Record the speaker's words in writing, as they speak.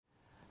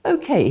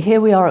Okay,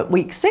 here we are at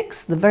week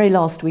 6, the very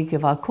last week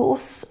of our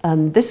course,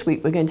 and this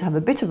week we're going to have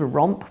a bit of a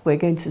romp. We're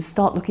going to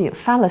start looking at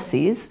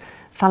fallacies.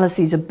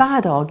 Fallacies are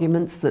bad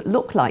arguments that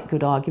look like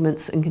good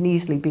arguments and can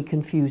easily be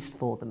confused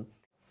for them.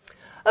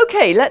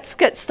 Okay, let's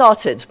get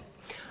started.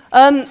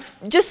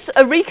 Just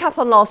a recap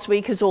on last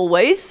week as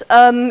always.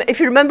 If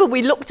you remember,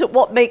 we looked at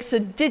what makes a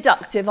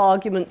deductive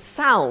argument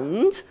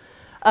sound,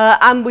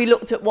 and we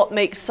looked at what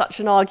makes such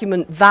an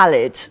argument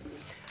valid.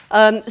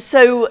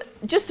 So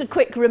just a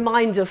quick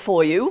reminder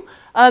for you,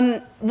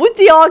 would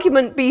the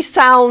argument be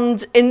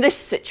sound in this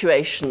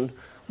situation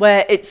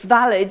where it's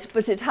valid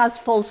but it has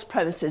false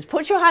premises?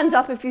 Put your hand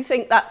up if you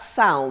think that's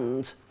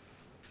sound.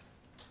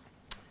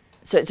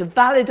 So it's a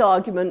valid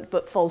argument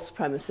but false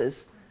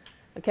premises.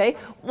 Okay.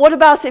 What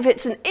about if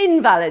it's an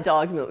invalid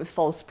argument with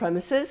false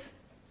premises?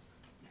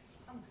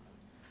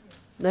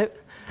 No.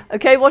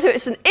 Okay, what if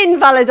it's an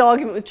invalid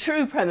argument with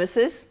true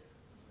premises?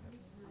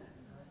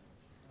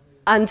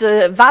 And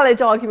a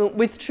valid argument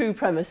with true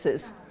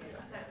premises.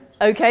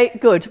 Okay,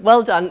 good,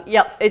 well done.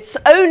 Yep, it's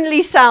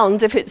only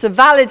sound if it's a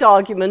valid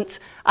argument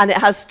and it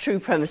has true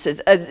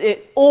premises.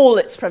 All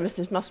its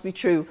premises must be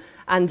true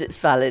and it's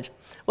valid.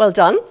 Well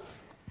done.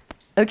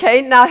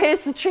 Okay, now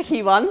here's the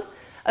tricky one.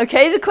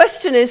 Okay, the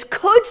question is,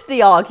 could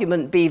the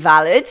argument be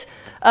valid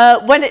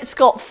when it's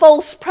got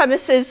false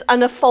premises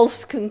and a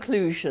false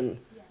conclusion?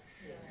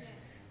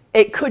 Yes.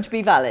 It could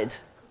be valid.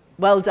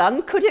 Well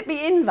done. Could it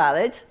be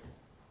invalid?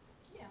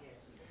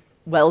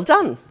 Well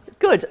done.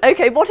 Good.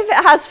 Okay, what if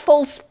it has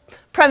false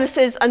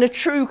premises and a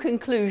true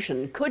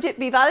conclusion? Could it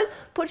be valid?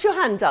 Put your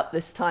hand up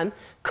this time.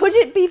 Could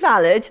it be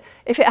valid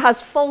if it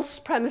has false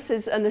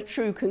premises and a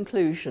true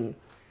conclusion?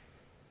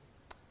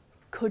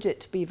 Could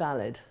it be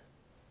valid?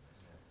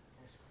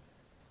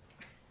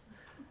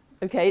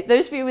 Okay,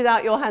 those of you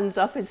without your hands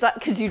up, is that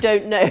because you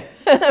don't know?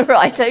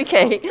 Right,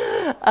 okay.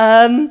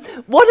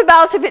 What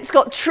about if it's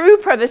got true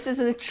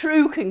premises and a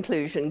true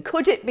conclusion?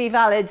 Could it be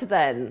valid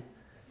then?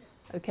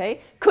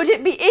 Okay, could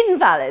it be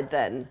invalid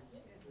then?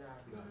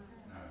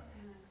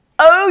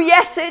 Oh,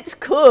 yes, it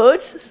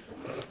could.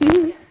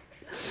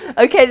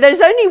 Okay,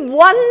 there's only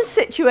one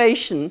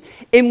situation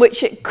in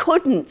which it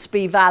couldn't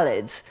be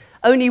valid.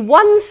 Only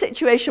one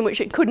situation in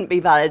which it couldn't be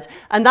valid,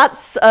 and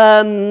that's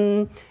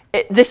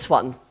this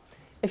one.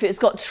 If it's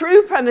got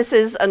true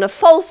premises and a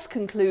false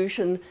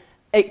conclusion,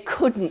 it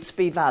couldn't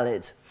be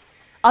valid.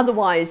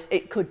 Otherwise,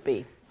 it could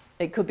be.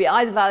 It could be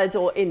either valid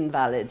or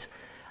invalid.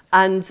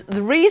 And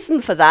the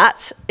reason for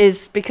that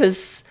is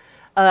because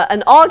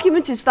an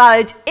argument is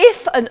valid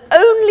if and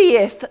only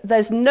if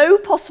there's no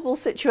possible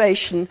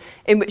situation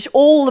in which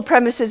all the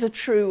premises are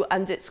true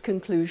and its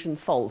conclusion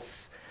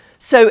false.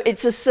 So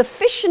it's a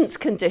sufficient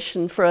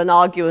condition for an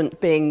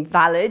argument being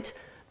valid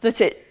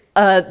that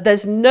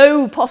there's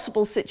no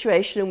possible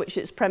situation in which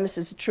its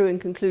premises are true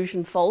and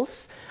conclusion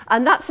false.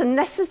 And that's a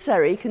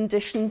necessary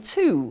condition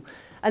too.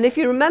 And if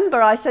you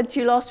remember, I said to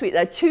you last week,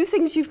 there are two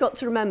things you've got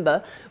to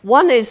remember.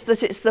 One is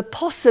that it's the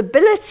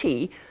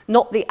possibility,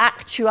 not the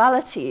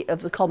actuality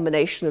of the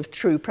combination of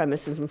true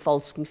premises and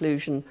false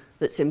conclusion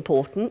that's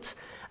important.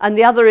 And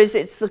the other is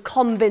it's the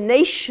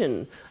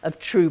combination of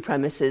true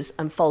premises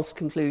and false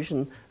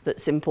conclusion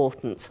that's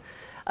important.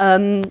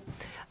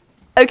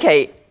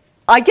 Okay.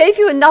 I gave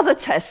you another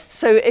test,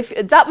 so if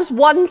that was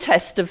one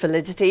test of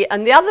validity,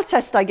 and the other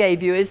test I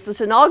gave you is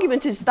that an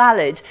argument is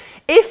valid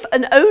if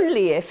and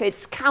only if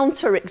its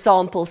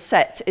counterexample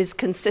set is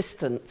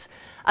consistent.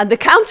 And the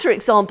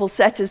counterexample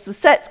set is the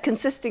set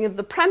consisting of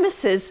the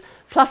premises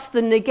plus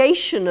the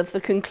negation of the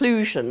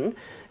conclusion.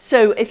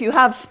 So if you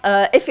have,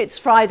 if it's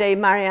Friday,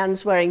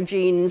 Marianne's wearing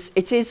jeans,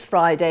 it is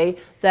Friday,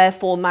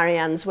 therefore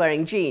Marianne's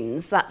wearing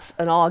jeans. That's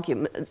an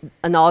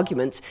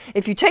argument.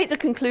 If you take the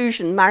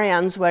conclusion,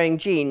 Marianne's wearing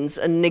jeans,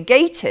 and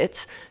negate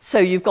it, so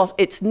you've got,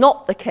 it's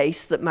not the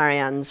case that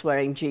Marianne's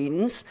wearing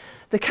jeans,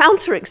 the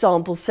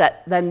counterexample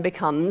set then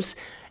becomes,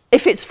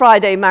 if it's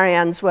Friday,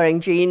 Marianne's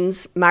wearing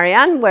jeans,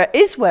 Marianne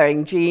is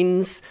wearing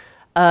jeans,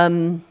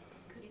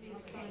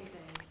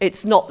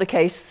 it's not the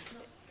case.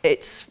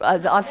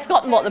 I've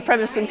forgotten what the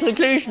premise and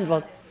conclusion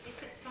was.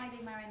 If it's Friday,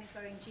 Marianne is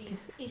wearing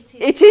jeans,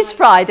 it is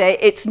Friday.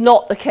 It's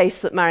not the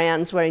case that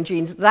Marianne's wearing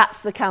jeans.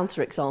 That's the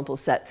counterexample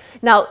set.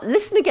 Now,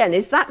 listen again.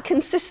 Is that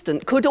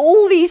consistent? Could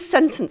all these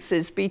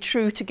sentences be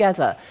true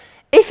together?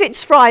 If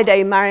it's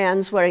Friday,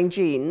 Marianne's wearing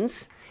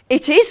jeans,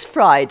 it is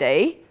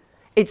Friday.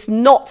 It's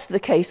not the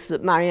case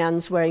that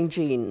Marianne's wearing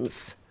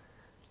jeans.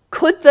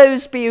 Could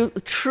those be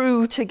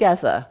true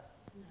together?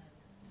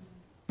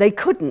 They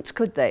couldn't,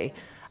 could they?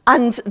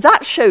 And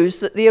that shows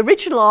that the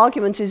original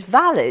argument is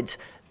valid.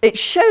 It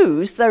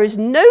shows there is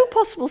no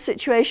possible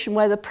situation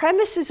where the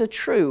premises are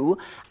true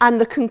and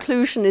the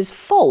conclusion is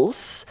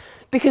false,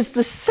 because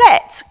the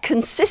set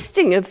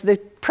consisting of the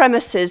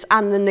premises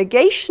and the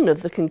negation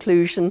of the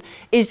conclusion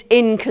is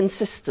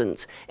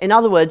inconsistent. In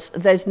other words,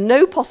 there's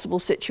no possible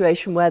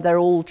situation where they're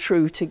all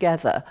true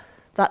together.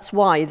 That's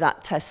why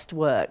that test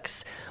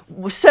works.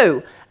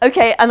 So,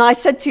 okay, and I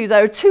said to you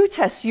there are two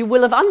tests. You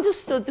will have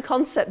understood the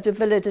concept of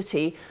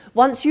validity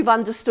once you've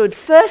understood,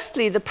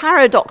 firstly, the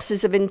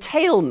paradoxes of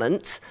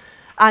entailment,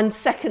 and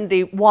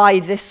secondly, why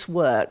this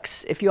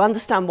works. If you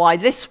understand why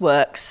this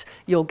works,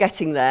 you're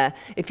getting there.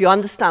 If you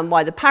understand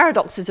why the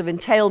paradoxes of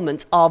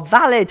entailment are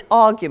valid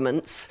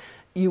arguments,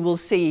 you will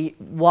see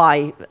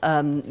why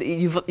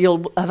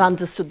you'll have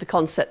understood the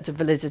concept of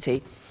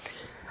validity.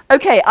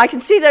 Okay, I can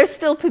see there are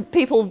still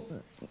people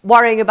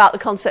worrying about the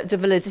concept of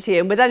validity,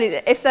 and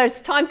if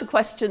there's time for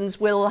questions,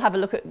 we'll have a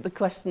look at the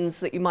questions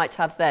that you might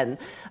have then.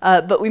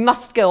 But we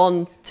must go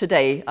on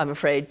today, I'm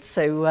afraid,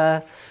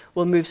 so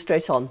we'll move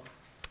straight on.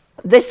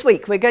 This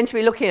week, we're going to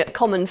be looking at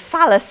common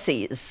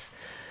fallacies.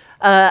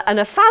 And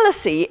a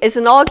fallacy is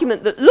an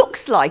argument that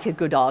looks like a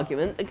good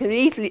argument, that can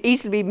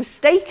easily be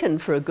mistaken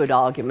for a good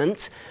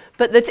argument,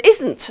 but that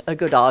isn't a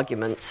good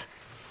argument.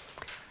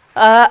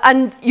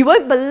 And you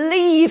won't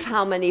believe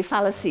how many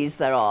fallacies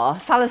there are,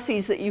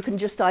 fallacies that you can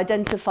just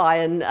identify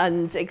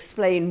and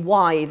explain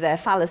why they're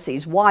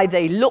fallacies, why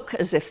they look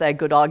as if they're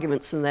good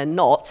arguments and they're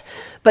not.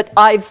 But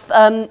I've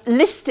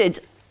listed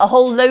a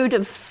whole load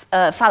of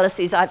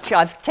fallacies.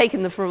 I've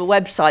taken them from a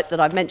website that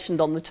I've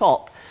mentioned on the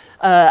top,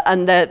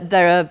 and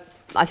there are,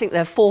 I think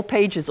there are 4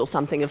 pages or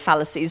something of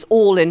fallacies,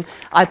 all in.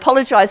 I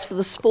apologise for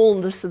the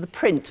smallness of the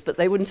print, but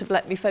they wouldn't have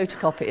let me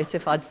photocopy it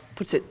if I'd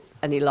put it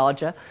any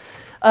larger.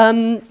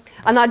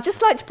 And I'd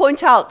just like to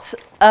point out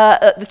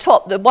at the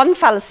top that one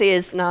fallacy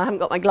is, now I haven't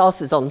got my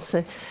glasses on,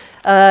 so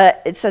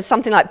it says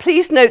something like,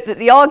 please note that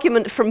the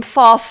argument from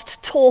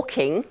fast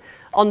talking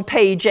on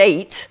page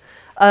 8,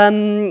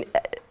 that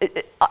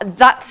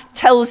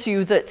tells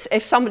you that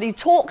if somebody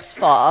talks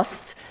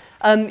fast,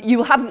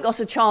 you haven't got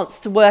a chance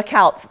to work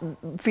out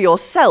for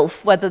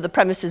yourself whether the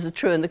premises are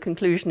true and the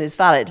conclusion is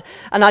valid.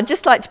 And I'd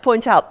just like to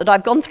point out that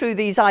I've gone through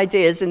these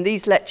ideas in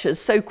these lectures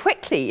so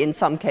quickly in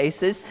some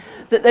cases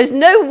that there's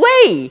no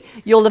way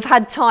you'll have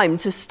had time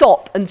to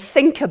stop and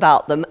think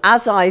about them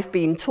as I've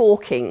been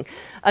talking.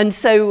 And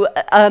so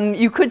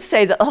you could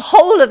say that the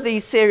whole of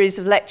these series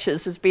of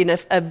lectures has been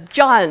a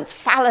giant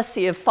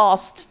fallacy of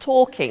fast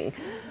talking.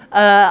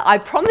 I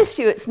promise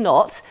you it's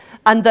not.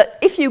 And that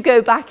if you go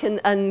back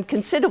and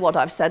consider what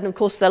I've said, and of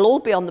course they'll all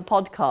be on the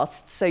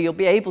podcast, so you'll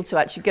be able to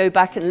actually go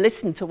back and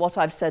listen to what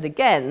I've said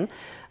again.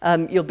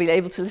 You'll be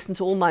able to listen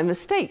to all my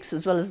mistakes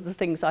as well as the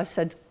things I've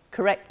said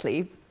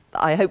correctly.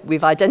 I hope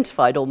we've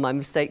identified all my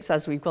mistakes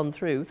as we've gone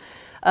through.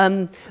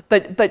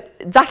 But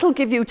that'll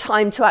give you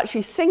time to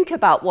actually think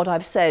about what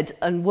I've said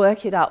and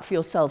work it out for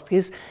yourself,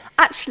 because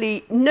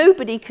actually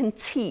nobody can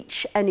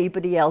teach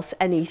anybody else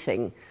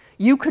anything.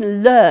 You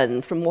can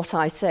learn from what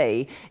I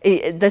say.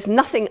 There's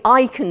nothing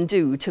I can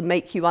do to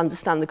make you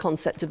understand the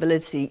concept of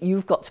validity.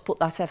 You've got to put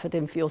that effort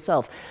in for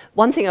yourself.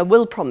 One thing I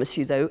will promise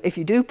you, though, if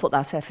you do put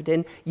that effort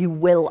in, you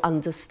will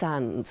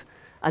understand.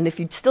 And if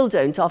you still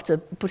don't, after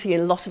putting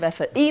in a lot of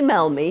effort,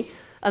 email me,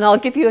 and I'll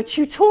give you a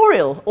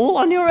tutorial all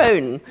on your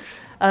own.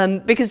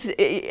 Because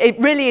it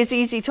really is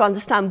easy to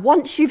understand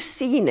once you've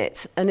seen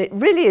it. And it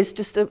really is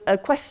just a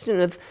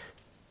question of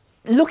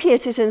looking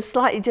at it in a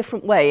slightly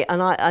different way,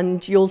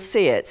 and you'll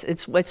see it.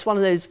 It's one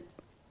of those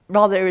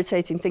rather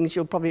irritating things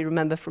you'll probably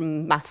remember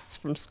from maths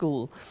from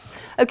school.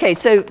 Okay,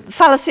 so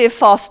fallacy of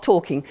fast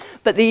talking.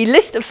 But the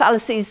list of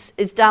fallacies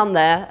is down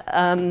there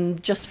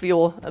just for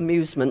your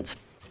amusement.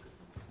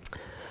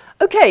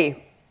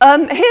 Okay,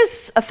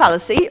 here's a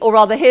fallacy, or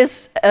rather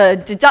here's a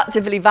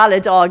deductively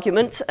valid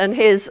argument, and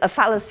here's a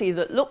fallacy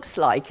that looks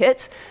like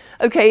it.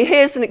 Okay,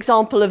 here's an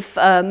example of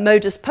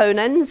modus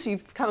ponens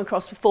you've come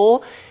across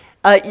before.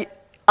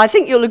 I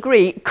think you'll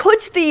agree,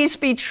 could these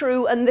be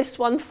true and this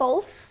one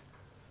false?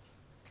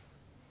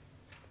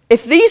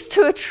 If these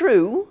two are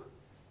true,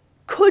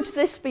 could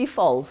this be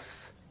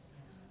false?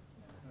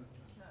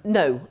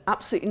 No,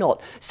 absolutely not.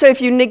 So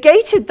if you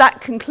negated that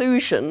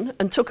conclusion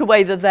and took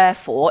away the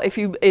therefore, if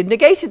you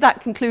negated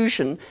that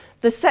conclusion,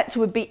 the set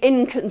would be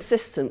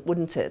inconsistent,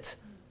 wouldn't it?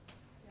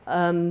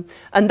 And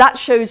that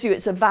shows you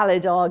it's a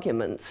valid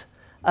argument.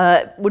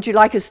 Would you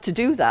like us to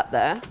do that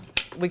there?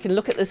 We can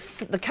look at the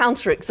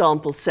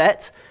counterexample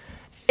set.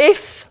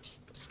 If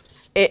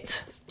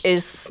it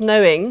is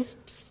snowing,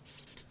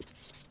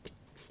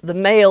 the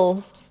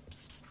mail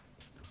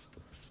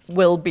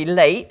will be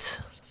late.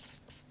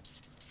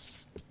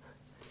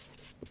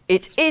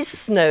 It is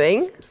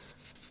snowing.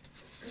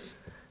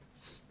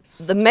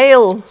 The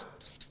mail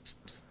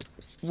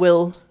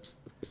will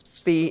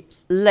be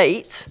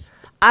late.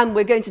 And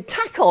we're going to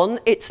tack on,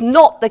 it's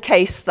not the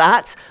case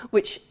that,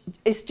 which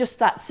is just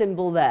that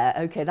symbol there.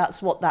 Okay, that's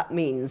what that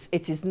means.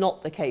 It is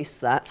not the case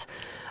that.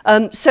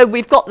 So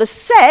we've got the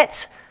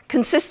set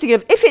consisting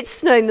of, if it's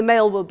snowing, the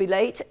mail will be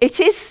late. It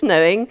is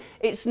snowing.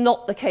 It's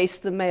not the case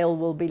the mail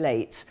will be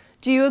late.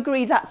 Do you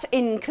agree that's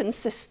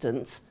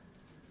inconsistent?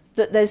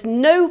 That there's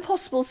no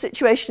possible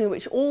situation in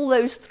which all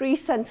those 3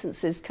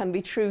 sentences can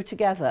be true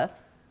together?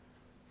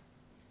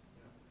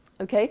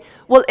 Okay,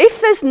 well, if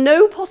there's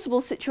no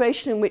possible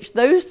situation in which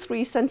those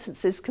 3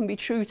 sentences can be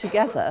true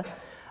together,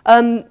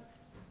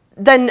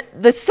 then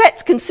the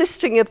set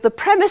consisting of the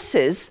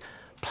premises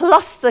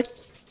plus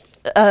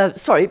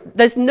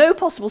there's no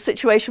possible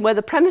situation where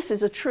the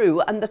premises are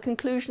true and the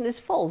conclusion is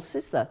false,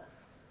 is there?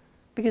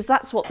 Because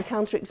that's what the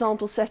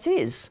counterexample set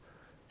is.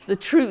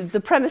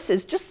 the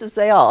premises just as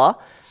they are,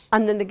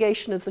 and the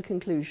negation of the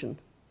conclusion.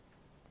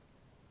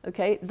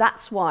 Okay,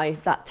 that's why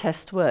that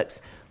test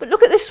works. But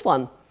look at this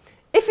one.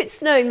 If it's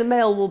snowing, the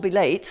male will be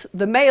late.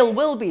 The male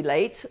will be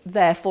late,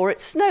 therefore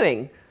it's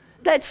snowing.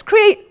 Let's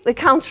create the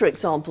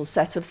counterexample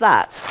set of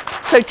that.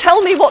 So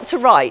tell me what to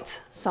write,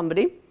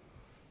 somebody.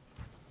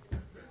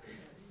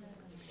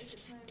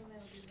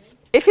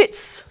 If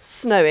it's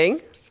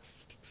snowing,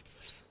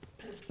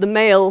 the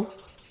male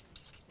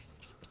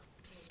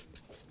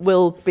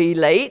will be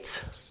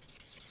late.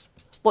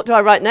 What do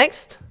I write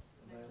next?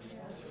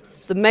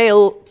 The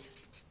male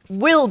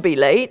will be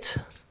late.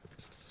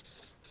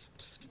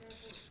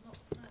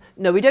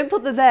 No, we don't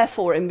put the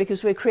therefore in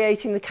because we're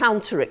creating the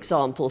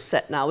counterexample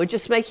set now. We're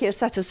just making a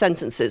set of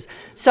sentences.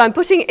 So I'm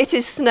putting it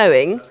is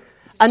snowing,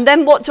 and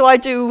then what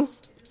do?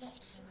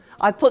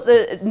 I put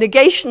the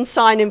negation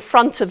sign in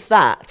front of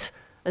that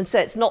and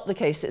say it's not the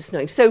case it's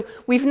snowing. So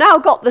we've now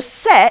got the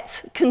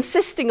set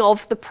consisting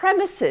of the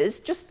premises,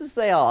 just as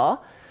they are,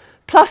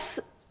 plus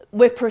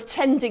we're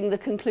pretending the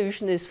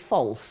conclusion is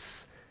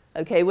false.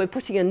 Okay, we're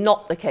putting a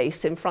not the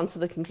case in front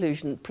of the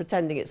conclusion,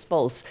 pretending it's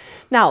false.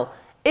 Now,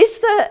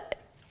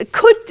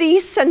 could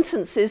these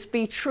sentences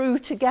be true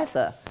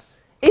together?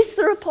 Is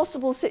there a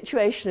possible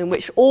situation in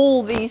which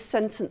all these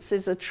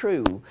sentences are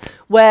true,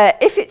 where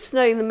if it's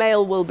snowing, the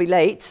male will be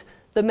late,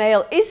 the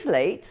male is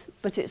late,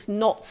 but it's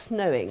not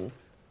snowing?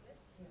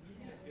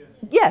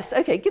 Yes,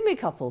 okay, give me a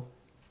couple.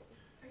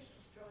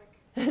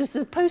 It's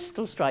a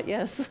postal strike,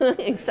 yes,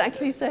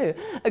 exactly so.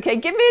 Okay,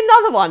 give me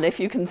another one if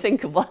you can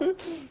think of one.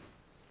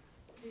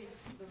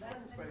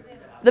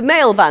 The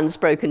mail van's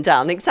broken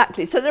down,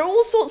 exactly. So there are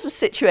all sorts of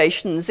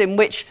situations in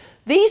which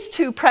these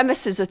two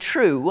premises are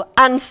true,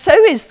 and so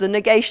is the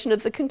negation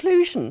of the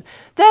conclusion.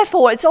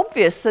 Therefore, it's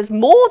obvious there's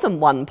more than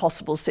one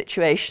possible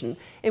situation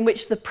in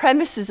which the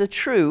premises are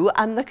true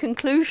and the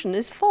conclusion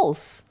is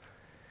false.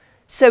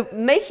 So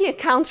making a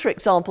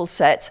counterexample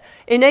set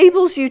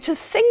enables you to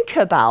think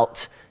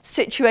about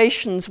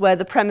situations where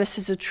the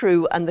premises are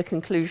true and the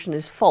conclusion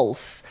is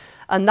false,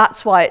 and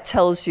that's why it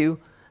tells you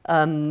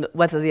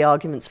whether the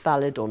argument's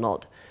valid or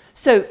not.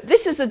 So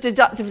this is a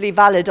deductively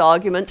valid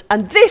argument,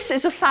 and this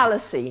is a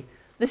fallacy.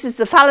 This is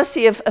the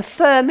fallacy of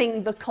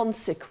affirming the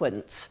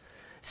consequent.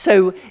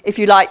 So if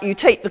you like, you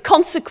take the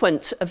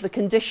consequent of the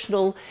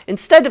conditional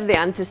instead of the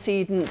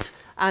antecedent,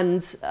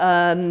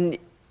 and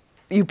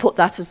you put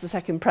that as the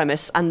second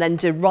premise, and then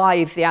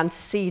derive the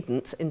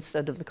antecedent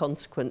instead of the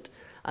consequent,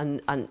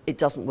 and it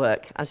doesn't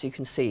work, as you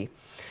can see.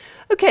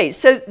 Okay,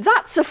 so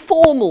that's a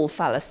formal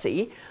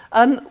fallacy.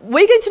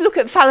 We're going to look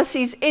at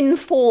fallacies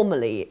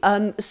informally.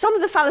 Some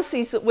of the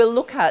fallacies that we'll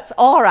look at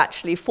are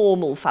actually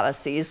formal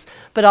fallacies,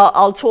 but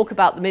I'll talk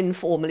about them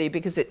informally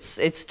because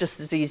it's just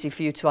as easy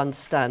for you to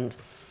understand.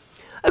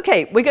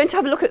 Okay, we're going to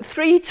have a look at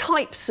three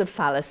types of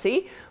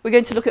fallacy. We're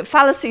going to look at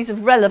fallacies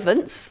of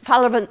relevance,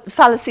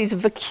 fallacies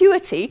of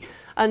vacuity,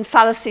 and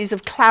fallacies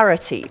of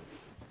clarity.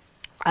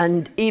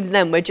 And even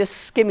then, we're just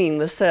skimming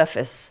the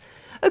surface.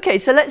 Okay,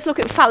 so let's look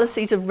at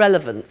fallacies of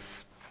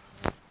relevance.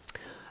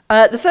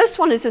 The first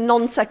one is a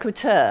non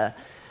sequitur.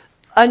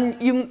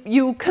 And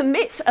you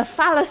commit a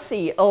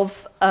fallacy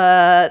of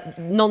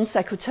non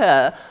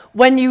sequitur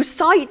when you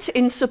cite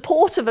in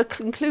support of a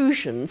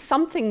conclusion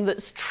something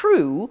that's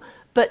true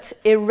but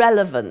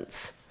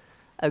irrelevant.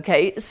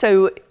 Okay,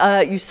 so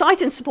you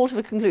cite in support of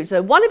a conclusion.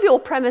 So one of your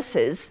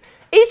premises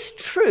is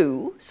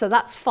true, so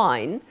that's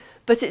fine,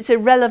 but it's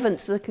irrelevant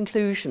to the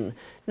conclusion.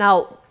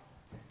 Now,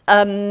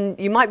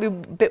 you might be a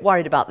bit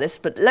worried about this,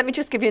 but let me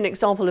just give you an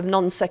example of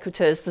non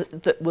sequiturs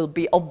that will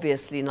be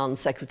obviously non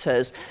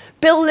sequiturs.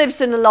 Bill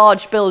lives in a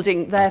large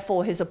building,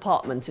 therefore his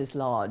apartment is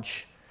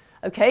large.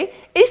 Okay?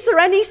 Is there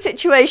any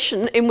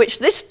situation in which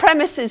this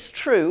premise is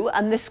true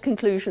and this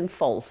conclusion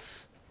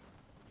false?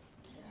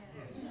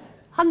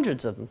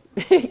 Hundreds of them.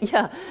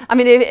 Yeah. I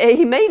mean,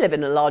 he may live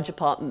in a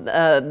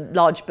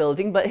large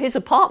building, but his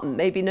apartment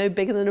may be no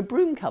bigger than a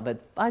broom cupboard.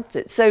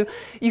 So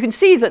you can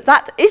see that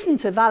that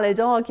isn't a valid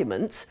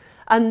argument.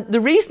 And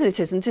the reason it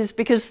isn't is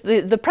because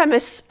the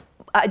premise,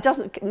 it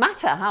doesn't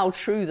matter how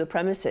true the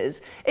premise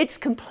is, it's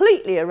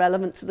completely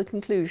irrelevant to the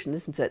conclusion,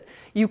 isn't it?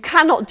 You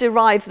cannot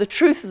derive the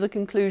truth of the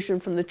conclusion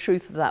from the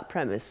truth of that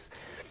premise.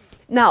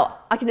 Now,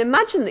 I can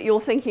imagine that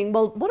you're thinking,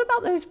 well, what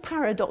about those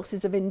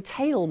paradoxes of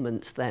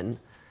entailment then?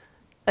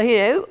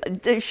 You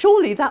know,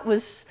 surely that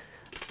was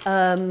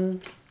a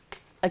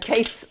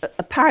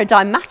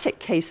paradigmatic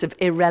case of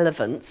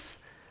irrelevance.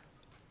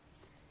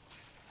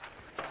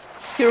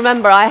 If you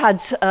remember, I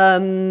had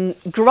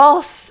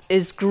grass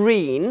is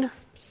green,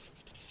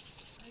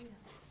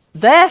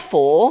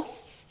 therefore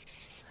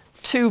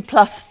 2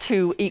 plus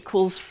 2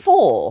 equals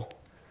 4.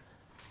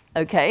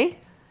 Okay?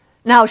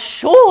 Now,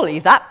 surely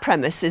that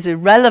premise is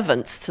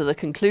irrelevant to the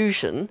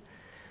conclusion.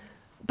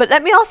 But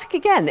let me ask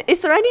again, is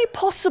there any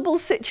possible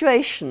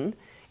situation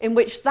in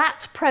which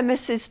that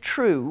premise is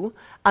true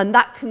and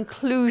that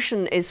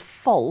conclusion is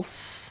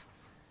false?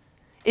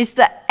 Is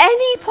there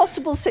any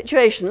possible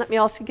situation, let me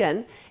ask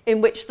again,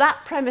 in which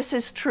that premise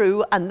is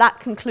true and that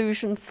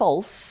conclusion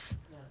false?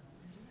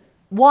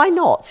 Why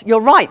not?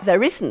 You're right,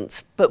 there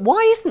isn't. But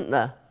why isn't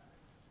there?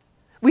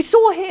 We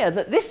saw here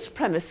that this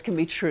premise can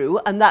be true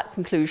and that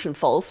conclusion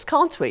false,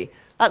 can't we?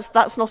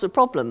 That's not a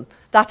problem.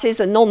 That is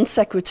a non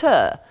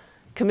sequitur,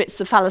 commits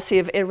the fallacy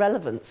of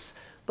irrelevance.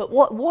 But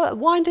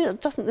why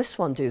doesn't this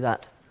one do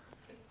that?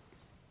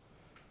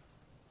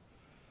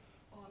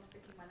 Oh, I'm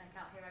sticking my neck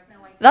out here. I have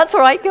no idea. That's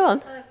all right, go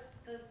on. First,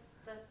 the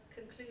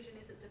conclusion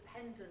isn't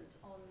dependent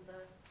on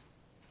the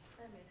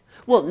premise.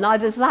 Well,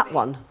 neither's that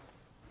one.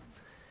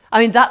 I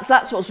mean,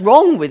 that's what's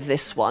wrong with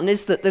this one,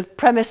 is that the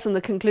premise and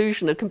the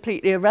conclusion are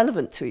completely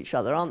irrelevant to each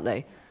other, aren't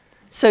they?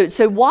 So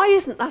why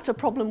isn't that a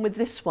problem with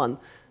this one?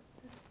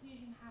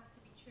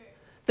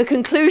 The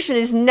conclusion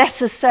is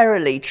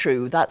necessarily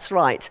true, that's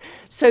right.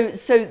 So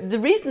the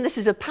reason this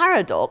is a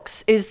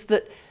paradox is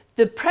that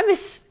the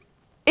premise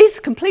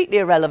is completely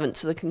irrelevant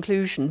to the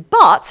conclusion,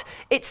 but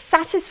it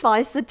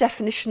satisfies the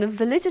definition of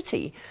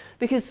validity,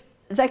 because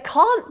there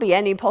can't be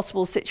any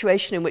possible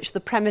situation in which the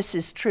premise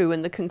is true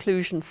and the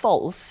conclusion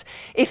false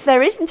if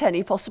there isn't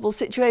any possible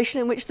situation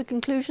in which the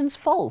conclusion's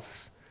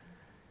false.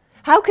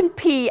 How can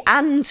P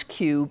and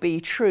Q be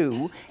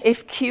true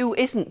if Q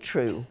isn't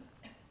true?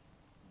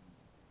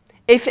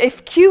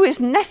 If Q is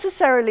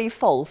necessarily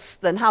false,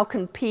 then how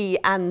can P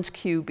and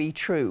Q be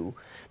true?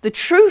 The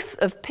truth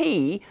of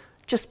P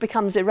just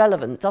becomes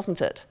irrelevant,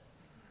 doesn't it?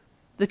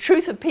 The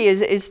truth of P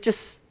is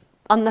just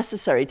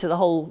unnecessary to the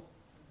whole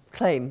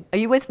claim. Are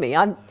you with me?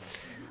 I'm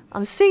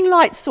seeing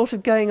lights sort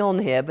of going on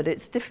here, but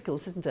it's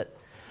difficult, isn't it?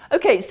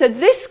 Okay, so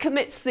this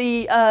commits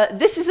the,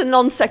 this is a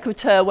non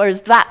sequitur,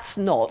 whereas that's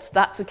not.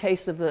 That's a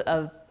case of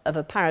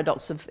a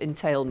paradox of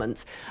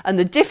entailment. And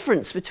the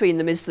difference between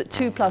them is that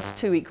 2 +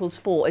 2 =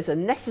 4 is a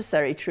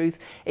necessary truth.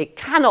 It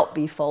cannot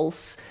be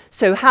false.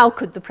 So how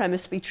could the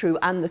premise be true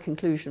and the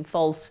conclusion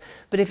false?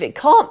 But if it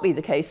can't be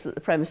the case that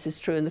the premise is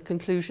true and the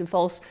conclusion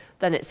false,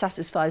 then it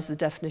satisfies the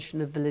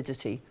definition of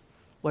validity,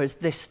 whereas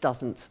this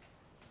doesn't.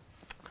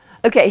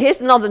 Okay, here's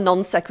another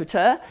non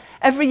sequitur.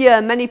 Every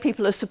year, many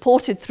people are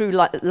supported through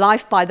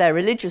life by their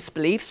religious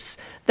beliefs.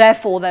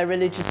 Therefore, their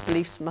religious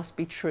beliefs must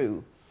be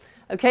true.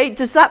 Okay,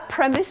 does that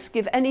premise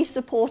give any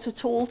support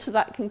at all to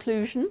that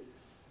conclusion?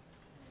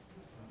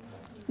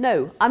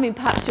 No. I mean,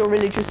 perhaps your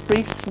religious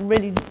beliefs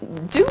really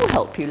do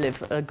help you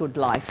live a good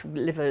life,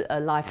 live a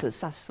life that's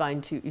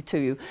satisfying to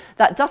you.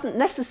 That doesn't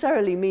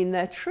necessarily mean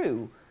they're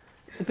true.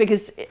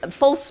 Because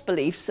false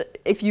beliefs,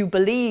 if you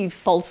believe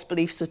false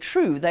beliefs are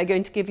true, they're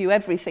going to give you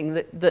everything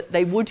that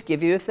they would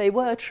give you if they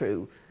were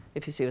true,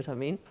 if you see what I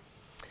mean.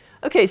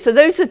 Okay, so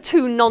those are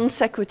two non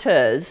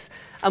sequiturs,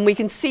 and we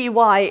can see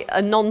why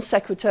a non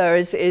sequitur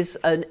is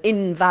an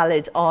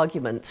invalid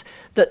argument,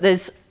 that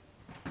there's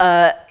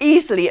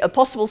easily a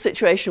possible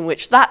situation in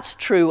which that's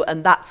true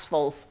and that's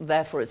false,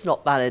 therefore it's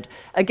not valid.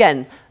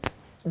 Again,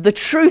 the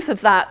truth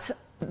of that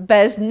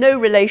bears no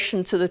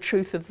relation to the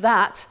truth of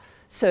that,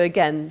 so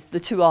again, the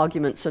two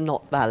arguments are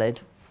not valid.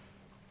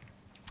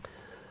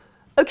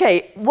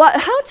 Okay,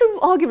 how do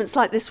arguments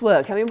like this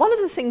work? I mean, one of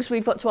the things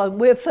we've got to argue,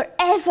 we're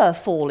forever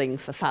falling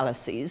for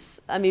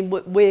fallacies. I mean,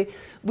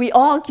 we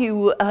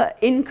argue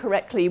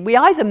incorrectly. We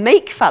either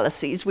make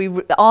fallacies, we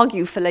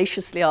argue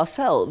fallaciously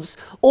ourselves,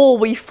 or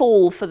we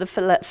fall for the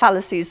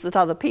fallacies that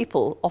other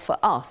people offer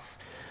us.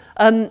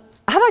 Have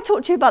I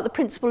talked to you about the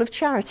principle of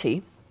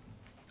charity?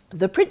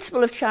 The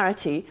principle of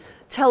charity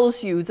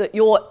tells you that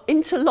your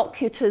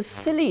interlocutor's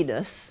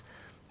silliness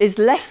is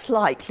less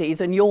likely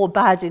than your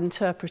bad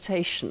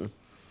interpretation.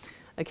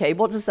 Okay,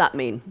 what does that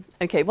mean?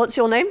 Okay, what's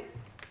your name?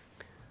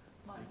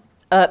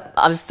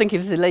 I was thinking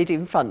of the lady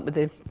in front with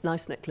the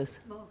nice necklace.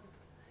 Margaret.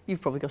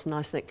 You've probably got a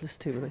nice necklace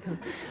too.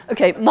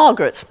 Okay,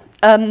 Margaret.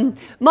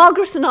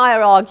 Margaret and I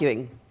are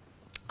arguing.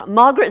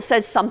 Margaret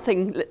says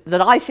something that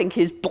I think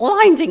is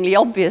blindingly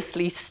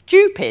obviously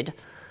stupid.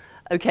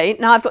 Okay,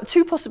 now I've got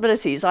two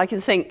possibilities. I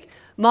can think,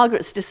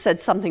 Margaret's just said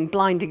something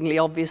blindingly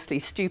obviously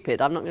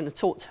stupid. I'm not going to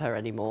talk to her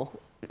anymore.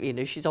 You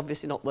know, she's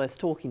obviously not worth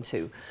talking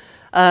to.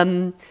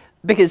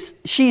 Because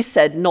she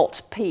said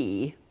not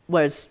P,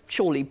 whereas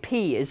surely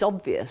P is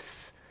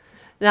obvious.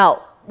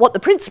 Now, what the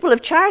principle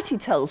of charity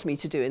tells me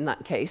to do in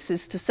that case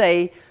is to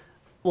say,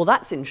 well,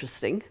 that's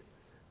interesting.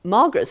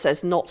 Margaret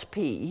says not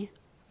P.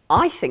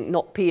 I think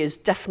not P is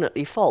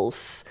definitely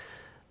false.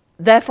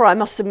 Therefore, I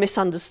must have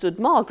misunderstood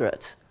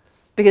Margaret,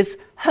 because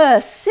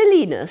her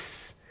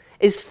silliness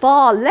is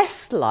far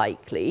less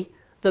likely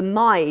than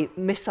my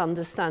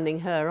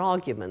misunderstanding her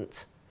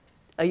argument.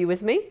 Are you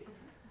with me?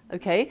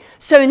 Okay,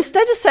 so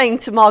instead of saying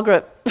to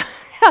Margaret,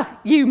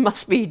 you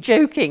must be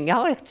joking,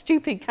 how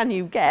stupid can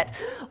you get,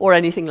 or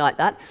anything like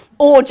that,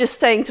 or just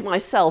saying to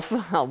myself,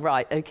 oh,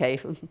 right, okay,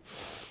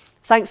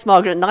 thanks,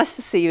 Margaret, nice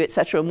to see you,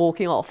 etc., and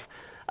walking off,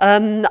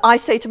 I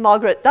say to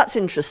Margaret, that's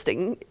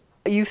interesting,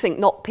 you think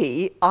not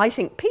P, I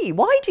think P.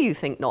 Why do you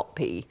think not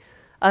P?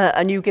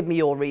 And you give me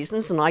your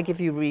reasons, and I give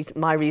you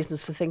my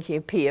reasons for thinking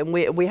of P, and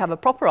we have a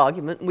proper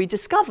argument, and we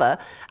discover,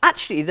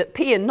 actually, that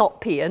P and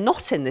not P are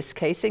not, in this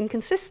case,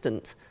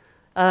 inconsistent.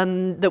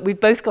 That we've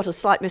both got a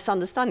slight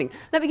misunderstanding.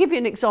 Let me give you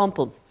an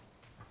example.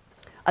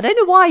 I don't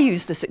know why I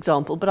use this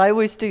example, but I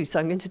always do, so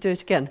I'm going to do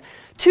it again.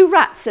 2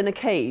 rats in a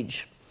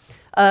cage.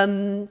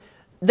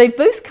 They've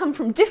both come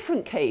from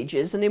different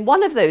cages, and in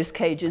one of those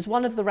cages,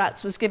 one of the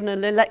rats was given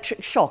an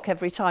electric shock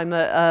every time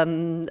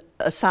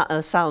a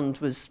sound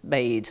was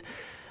made.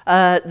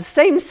 The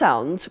same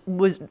sound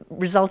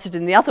resulted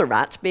in the other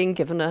rat being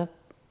given a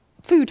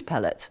food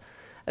pellet.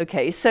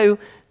 Okay, so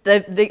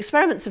the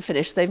experiments are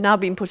finished. They've now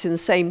been put in the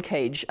same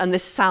cage, and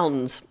this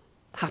sound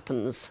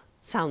happens.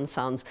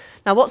 Sounds.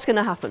 Now, what's going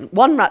to happen?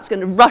 One rat's going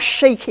to rush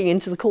shaking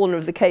into the corner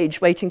of the cage,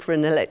 waiting for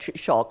an electric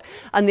shock,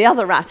 and the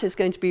other rat is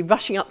going to be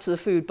rushing up to the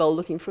food bowl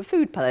looking for a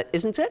food pellet,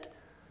 isn't it?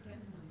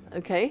 Yeah.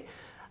 Okay.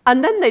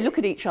 And then they look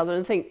at each other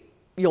and think,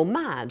 you're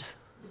mad.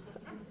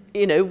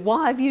 You know,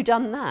 why have you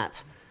done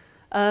that?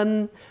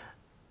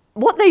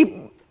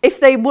 If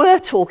they were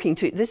talking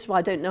to, this is why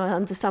I don't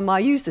understand why I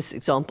use this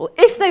example,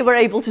 if they were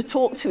able to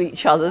talk to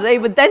each other, they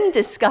would then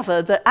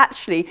discover that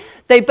actually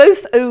they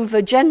both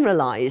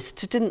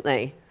overgeneralized, didn't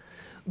they?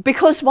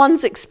 Because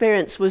one's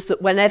experience was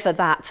that whenever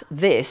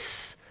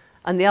this,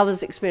 and the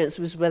other's experience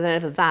was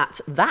whenever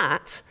that,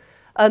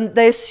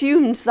 they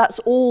assumed that's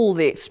all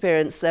the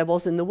experience there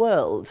was in the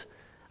world.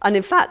 And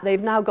in fact,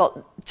 they've now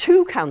got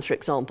 2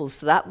 counterexamples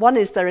to that. One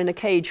is they're in a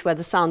cage where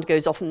the sound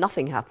goes off and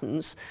nothing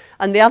happens.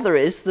 And the other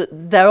is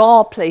that there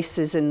are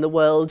places in the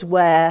world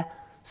where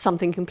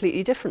something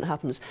completely different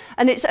happens.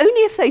 And it's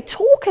only if they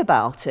talk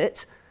about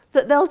it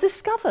that they'll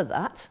discover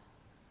that.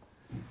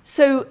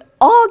 So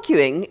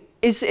arguing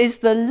is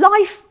the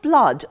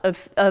lifeblood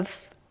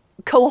of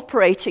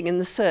cooperating in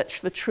the search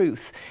for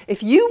truth.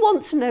 If you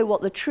want to know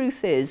what the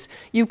truth is,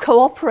 you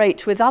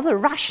cooperate with other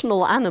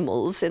rational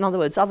animals, in other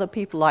words, other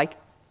people like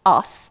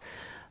us,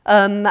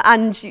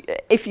 and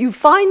if you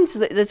find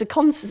that there's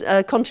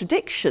a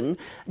contradiction,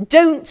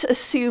 don't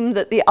assume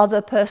that the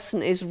other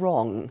person is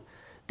wrong,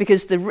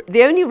 because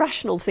the only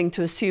rational thing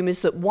to assume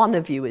is that one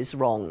of you is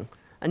wrong,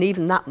 and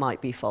even that might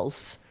be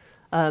false,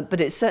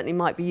 but it certainly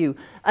might be you.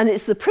 And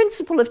it's the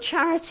principle of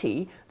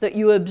charity that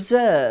you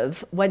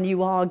observe when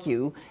you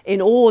argue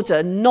in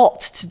order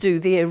not to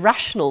do the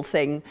irrational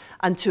thing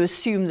and to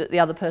assume that the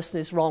other person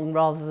is wrong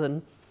rather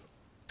than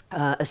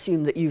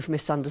assume that you've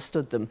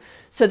misunderstood them.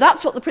 So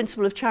that's what the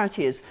principle of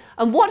charity is.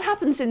 And what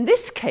happens in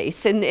this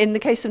case, in the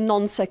case of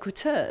non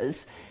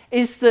sequiturs,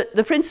 is that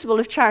the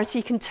principle of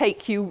charity can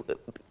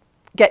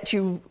get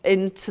you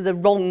into the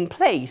wrong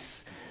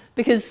place,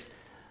 because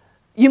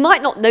you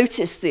might not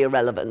notice the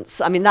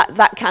irrelevance. I mean,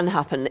 that can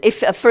happen.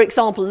 If, for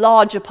example,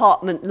 large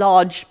apartment,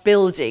 large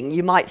building,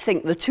 you might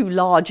think the 2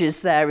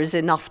 larges there is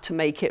enough to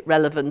make it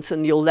relevant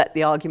and you'll let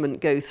the argument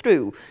go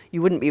through.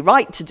 You wouldn't be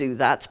right to do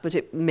that, but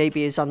it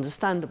maybe is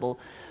understandable.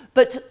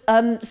 But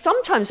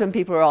sometimes when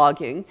people are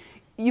arguing,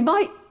 you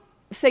might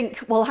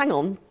think, well, hang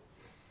on,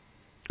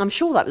 I'm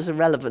sure that was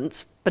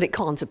irrelevant, but it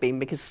can't have been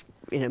because,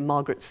 you know,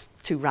 Margaret's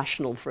too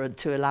rational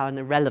to allow an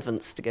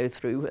irrelevance to go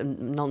through a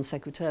non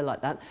sequitur like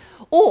that.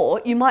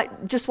 Or you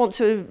might just want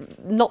to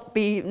not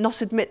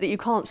admit that you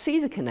can't see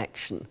the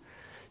connection.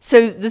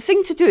 So the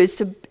thing to do is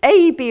to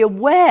be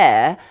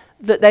aware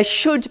that there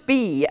should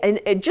be,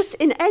 just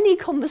in any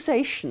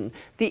conversation,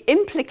 the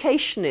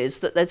implication is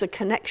that there's a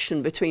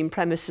connection between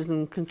premises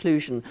and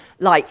conclusion,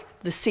 like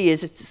the sea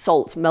is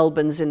salt,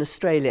 Melbourne's in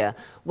Australia.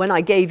 When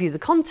I gave you the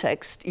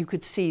context, you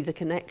could see the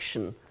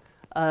connection.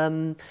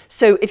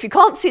 So if you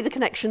can't see the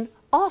connection,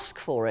 ask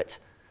for it.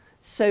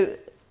 So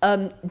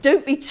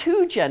don't be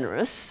too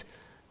generous,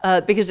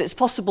 because it's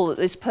possible that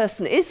this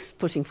person is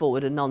putting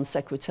forward a non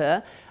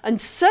sequitur, and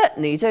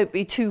certainly don't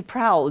be too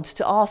proud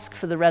to ask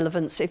for the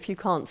relevance if you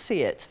can't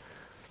see it.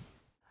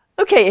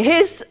 Okay,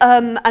 here's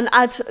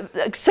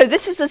so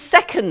this is the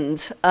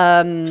second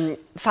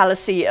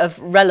fallacy of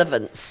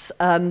relevance.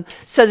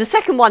 So the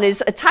second one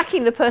is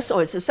attacking the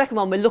person, it's the second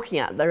one we're looking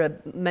at, there are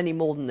many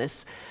more than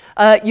this.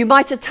 You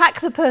might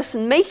attack the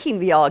person making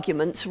the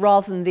argument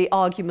rather than the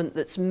argument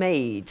that's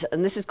made,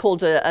 and this is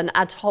called an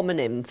ad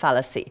hominem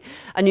fallacy.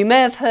 And you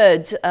may have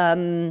heard,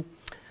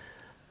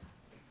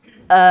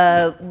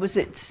 was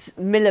it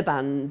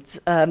Miliband,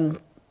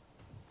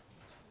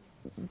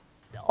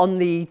 on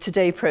the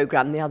Today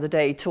programme the other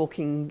day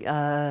talking,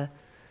 now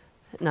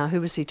who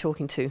was he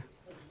talking to?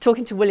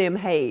 Talking to William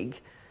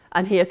Hague,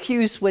 and he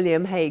accused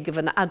William Hague of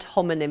an ad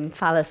hominem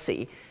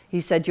fallacy.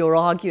 He said, you're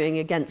arguing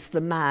against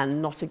the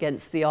man, not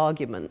against the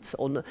argument,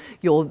 or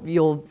you're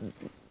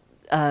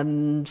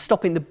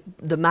stopping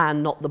the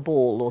man, not the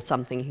ball, or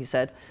something, he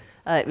said.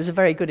 It was a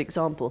very good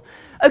example.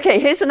 Okay,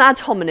 here's an ad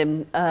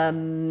hominem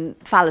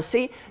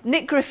fallacy.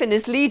 Nick Griffin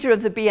is leader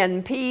of the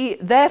BNP,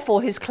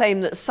 therefore his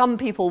claim that some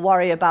people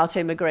worry about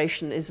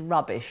immigration is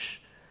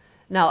rubbish.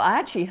 Now, I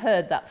actually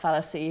heard that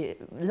fallacy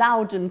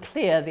loud and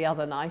clear the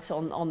other night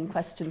on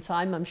Question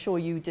Time. I'm sure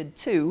you did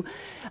too.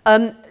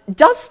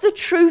 Does the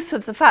truth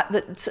of the fact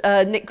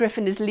that Nick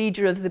Griffin is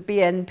leader of the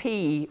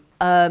BNP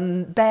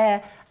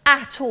bear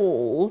at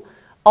all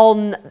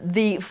on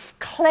the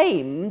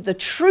claim, the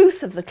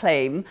truth of the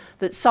claim,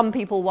 that some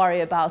people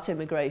worry about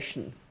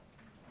immigration?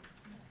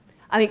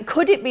 I mean,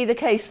 could it be the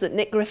case that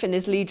Nick Griffin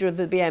is leader of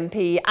the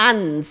BNP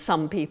and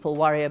some people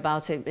worry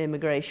about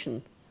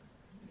immigration?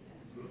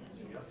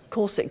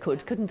 course it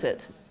could, couldn't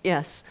it?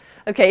 Yes.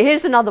 Okay,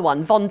 here's another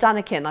one. Von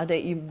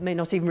Daniken. You may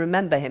not even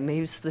remember him.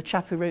 He was the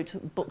chap who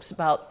wrote books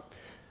about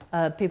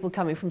people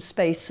coming from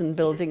space and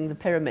building the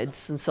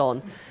pyramids and so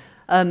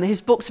on.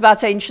 His books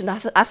about ancient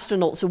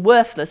astronauts are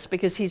worthless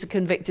because he's a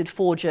convicted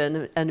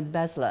forger and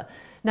embezzler.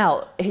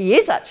 Now, he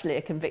is actually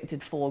a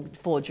convicted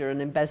forger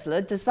and embezzler.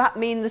 Does that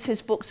mean that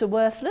his books are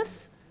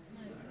worthless?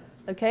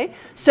 No. Okay,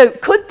 so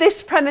could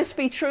this premise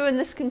be true and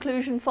this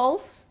conclusion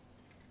false?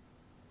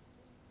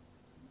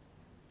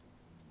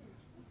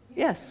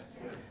 Yes.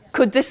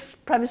 Could this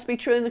premise be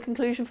true and the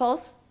conclusion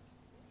false?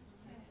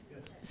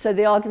 So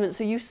the arguments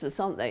are useless,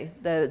 aren't they?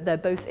 They're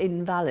both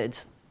invalid.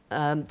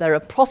 There are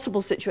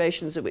possible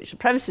situations in which the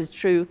premise is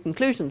true,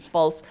 conclusion is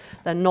false.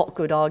 They're not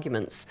good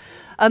arguments.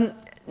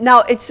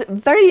 Now, it's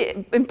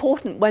very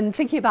important when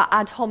thinking about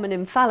ad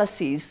hominem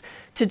fallacies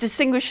to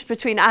distinguish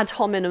between ad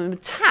hominem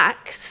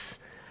attacks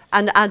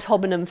and ad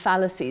hominem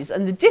fallacies.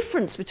 And the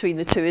difference between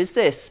the two is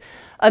this.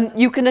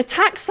 You can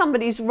attack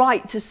somebody's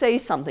right to say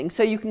something,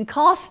 so you can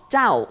cast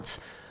doubt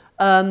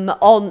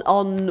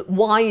on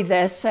why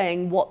they're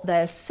saying what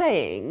they're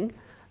saying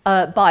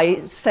by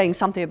saying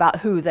something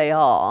about who they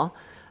are.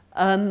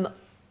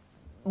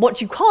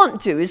 What you can't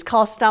do is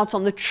cast doubt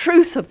on the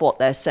truth of what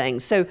they're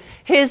saying. So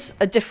here's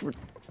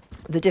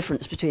the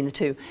difference between the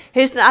two.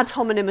 Here's an ad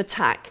hominem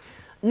attack.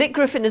 Nick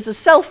Griffin is a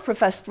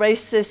self-professed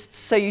racist,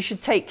 so you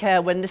should take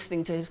care when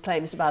listening to his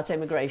claims about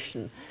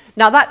immigration.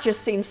 Now that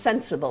just seems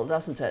sensible,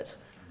 doesn't it?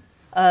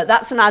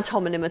 That's an ad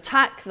hominem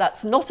attack.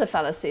 That's not a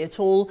fallacy at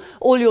all.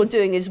 All you're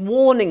doing is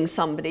warning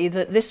somebody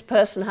that this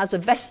person has a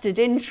vested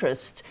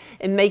interest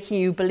in making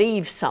you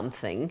believe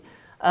something.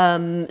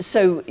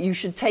 So you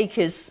should take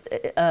his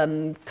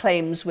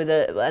claims with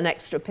an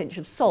extra pinch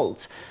of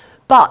salt.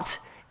 But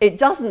it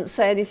doesn't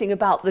say anything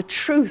about the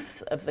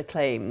truth of the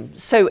claim.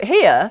 So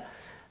here,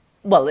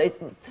 well,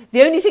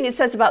 the only thing it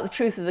says about the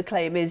truth of the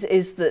claim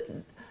is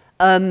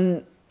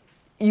that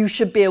you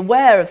should be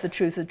aware of the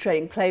truth of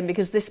the claim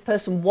because this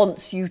person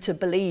wants you to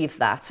believe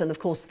that. And of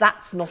course,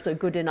 that's not a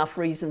good enough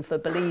reason for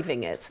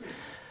believing it.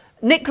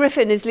 Nick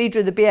Griffin is leader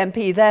of the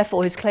BNP,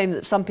 therefore his claim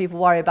that some people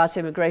worry about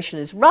immigration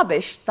is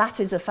rubbish. That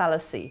is a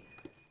fallacy.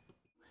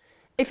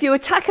 If you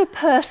attack a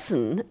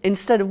person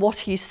instead of what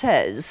he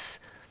says,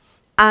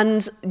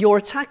 and your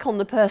attack on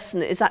the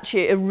person is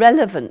actually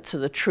irrelevant to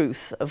the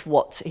truth of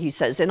what he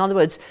says, in other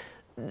words,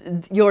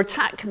 your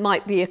attack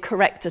might be a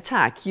correct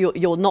attack.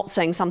 You're not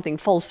saying something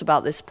false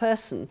about this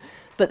person,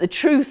 but the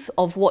truth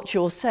of what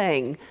you're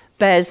saying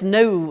has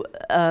no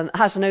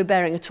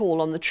bearing at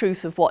all on the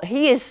truth of what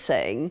he is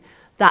saying.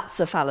 That's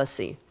a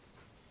fallacy.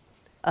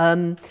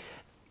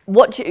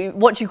 What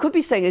you could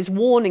be saying is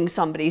warning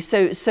somebody.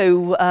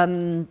 So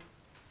I've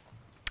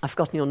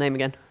forgotten your name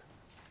again.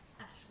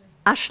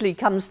 Ashley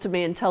comes to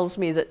me and tells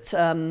me that,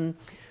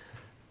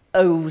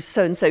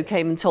 so-and-so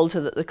came and told her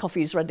that the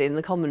coffee's ready in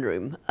the common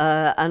room.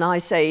 And I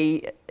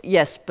say,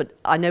 yes, but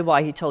I know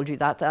why he told you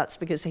that. That's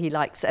because he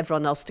likes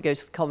everyone else to go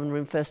to the common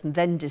room first and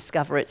then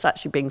discover it's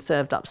actually being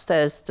served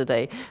upstairs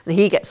today. And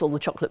he gets all the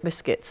chocolate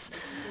biscuits.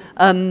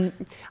 I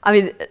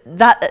mean,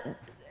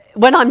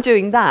 when I'm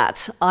doing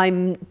that,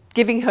 I'm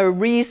giving her a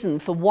reason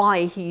for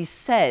why he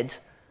said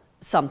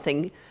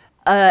something.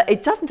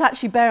 It doesn't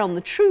actually bear on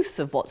the truth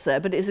of what's there,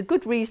 but it's a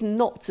good reason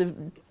not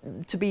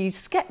to be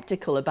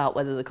sceptical about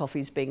whether the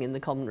coffee's being in the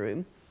common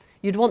room.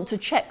 You'd want to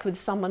check with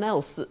someone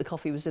else that the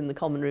coffee was in the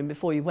common room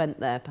before you went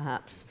there,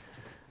 perhaps.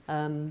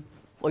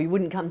 Or you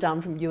wouldn't come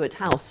down from Ewart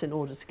House in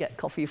order to get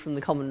coffee from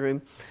the common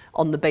room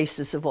on the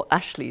basis of what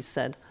Ashley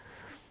said,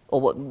 or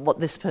what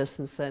this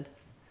person said.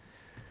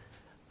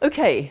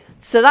 Okay,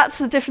 so that's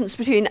the difference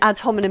between ad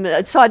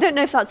hominem. So I don't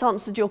know if that's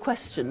answered your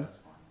question.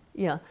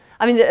 Yeah.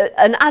 I mean,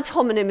 an ad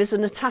hominem is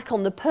an attack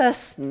on the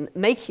person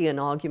making an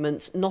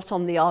argument, not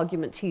on the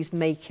argument he's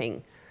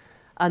making.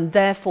 And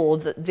therefore,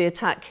 the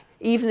attack,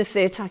 even if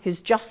the attack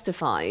is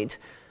justified,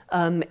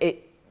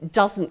 it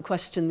doesn't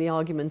question the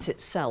argument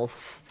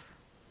itself.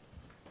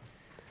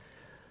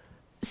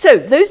 So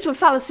those were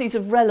fallacies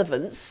of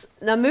relevance.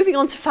 Now moving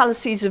on to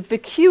fallacies of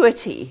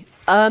vacuity.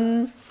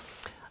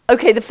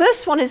 Okay, the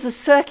first one is a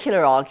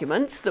circular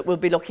argument that we'll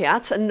be looking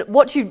at. And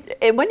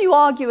when you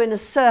argue in a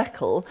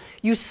circle,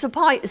 you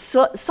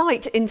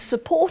cite in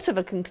support of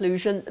a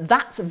conclusion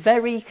that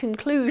very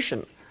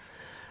conclusion.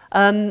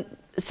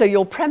 So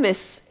your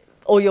premise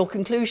or your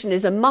conclusion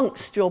is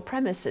amongst your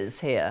premises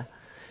here.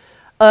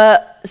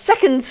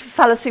 Second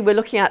fallacy we're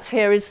looking at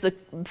here is the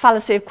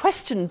fallacy of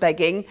question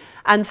begging,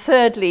 and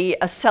thirdly,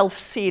 a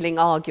self-sealing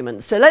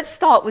argument. So let's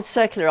start with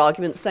circular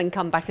arguments, then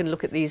come back and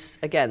look at these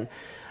again.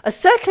 A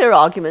circular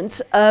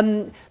argument,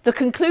 the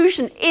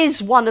conclusion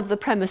is one of the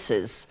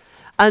premises.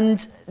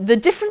 And the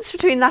difference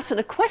between that and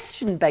a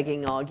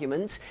question-begging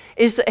argument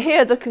is that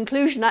here the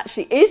conclusion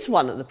actually is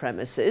one of the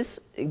premises,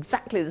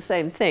 exactly the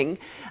same thing,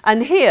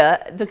 and here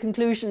the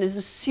conclusion is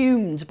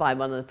assumed by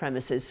one of the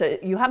premises. So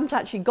you haven't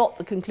actually got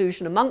the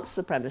conclusion amongst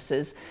the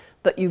premises,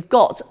 but you've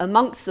got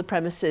amongst the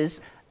premises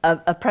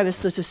a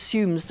premise that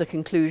assumes the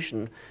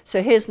conclusion.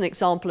 So here's an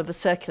example of a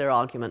circular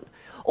argument.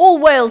 All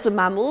whales are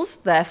mammals,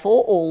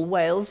 therefore all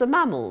whales are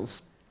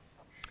mammals.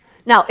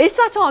 Now, is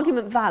that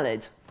argument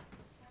valid?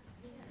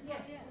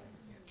 Yes.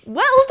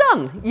 Well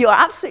done. You're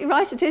absolutely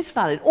right, it is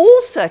valid.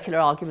 All circular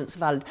arguments are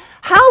valid.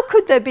 How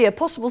could there be a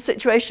possible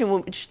situation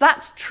in which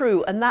that's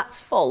true and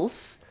that's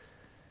false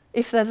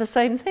if they're the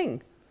same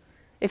thing?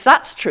 If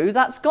that's true,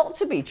 that's got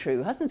to be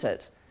true, hasn't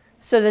it?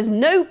 So there's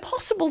no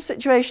possible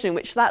situation in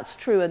which that's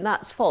true and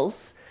that's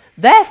false.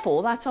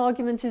 Therefore, that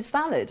argument is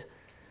valid.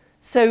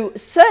 So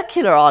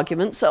circular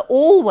arguments are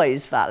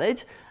always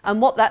valid,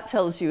 and what that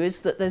tells you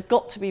is that there's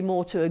got to be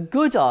more to a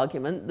good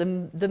argument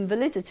than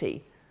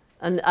validity.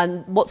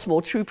 And what's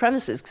more, true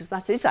premises, because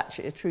that is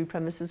actually a true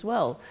premise as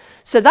well.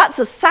 So that's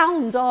a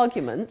sound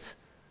argument,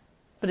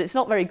 but it's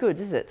not very good,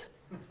 is it?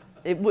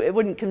 It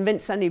wouldn't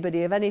convince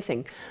anybody of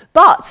anything.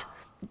 But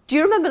do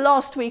you remember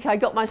last week I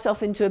got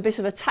myself into a bit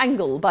of a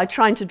tangle by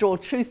trying to draw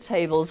truth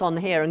tables on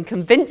here and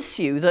convince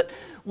you that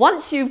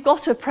once you've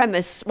got a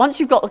premise, once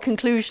you've got a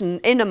conclusion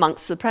in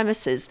amongst the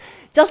premises,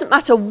 it doesn't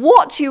matter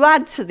what you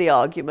add to the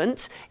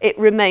argument, it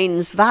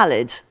remains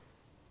valid.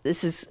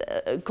 This is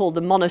called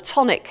the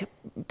monotonic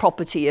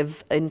property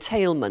of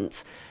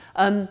entailment.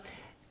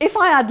 If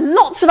I add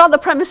lots of other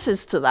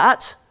premises to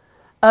that,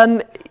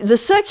 the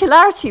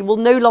circularity will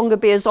no longer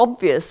be as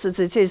obvious as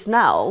it is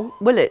now,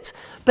 will it?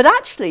 But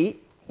actually,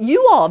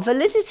 you are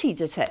validity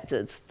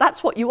detectors.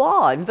 That's what you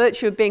are, in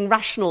virtue of being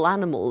rational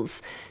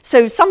animals.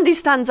 So somebody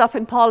stands up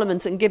in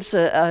Parliament and gives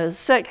a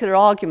circular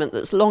argument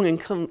that's long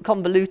and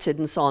convoluted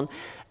and so on.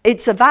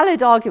 It's a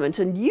valid argument,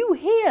 and you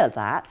hear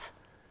that.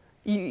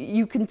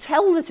 You can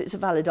tell that it's a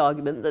valid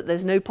argument, that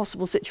there's no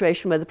possible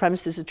situation where the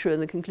premises are true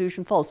and the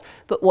conclusion false.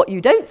 But what you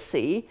don't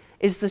see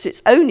is that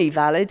it's only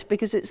valid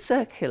because it's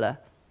circular.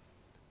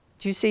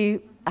 Do you see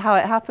how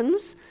it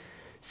happens?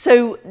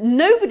 So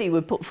nobody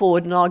would put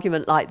forward an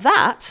argument like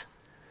that,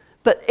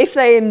 but if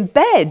they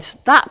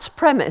embed that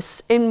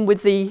premise in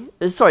with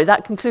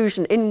that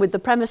conclusion in with the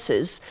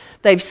premises,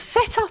 they've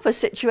set up a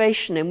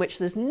situation in which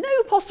there's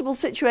no possible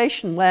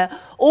situation where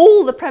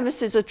all the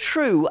premises are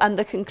true and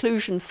the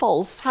conclusion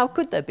false. How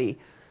could there be?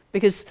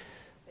 Because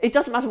it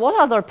doesn't matter what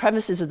other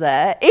premises are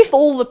there. If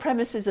all the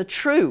premises are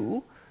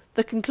true,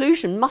 the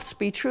conclusion must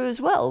be true as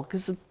well,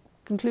 because the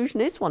conclusion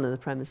is one of the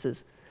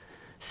premises.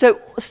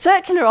 So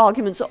circular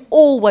arguments are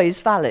always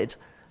valid,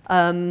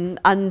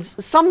 and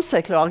some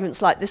circular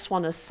arguments like this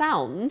one are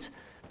sound,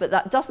 but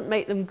that doesn't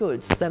make them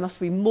good. There must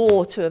be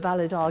more to a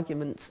valid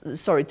argument,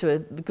 to a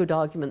good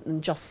argument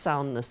than just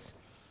soundness.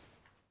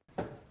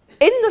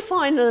 In the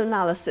final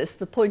analysis,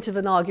 the point of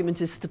an argument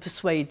is to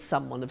persuade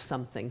someone of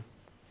something.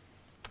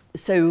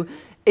 So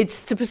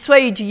it's to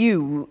persuade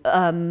you,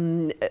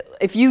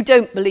 if you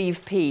don't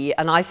believe P,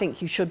 and I think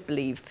you should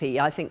believe P,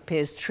 I think P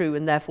is true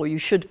and therefore you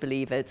should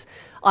believe it,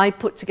 I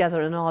put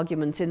together an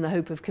argument in the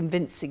hope of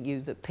convincing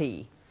you that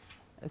P.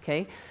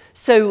 Okay?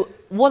 So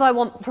what I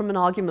want from an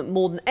argument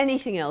more than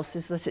anything else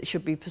is that it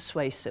should be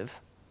persuasive.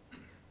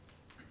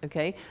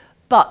 Okay?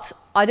 But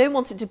I don't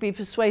want it to be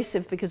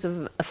persuasive because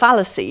of a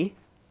fallacy.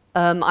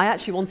 I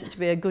actually want it to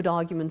be a good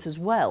argument as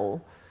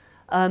well.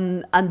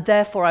 And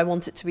therefore I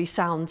want it to be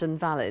sound and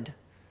valid.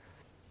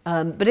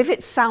 But if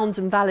it's sound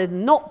and valid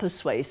and not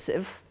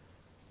persuasive,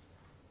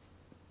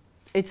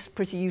 it's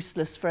pretty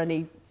useless for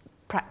any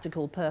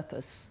practical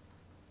purpose.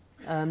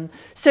 You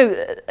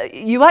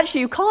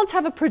can't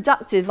have a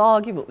productive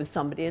argument with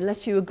somebody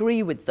unless you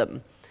agree with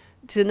them.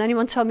 Can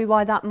anyone tell me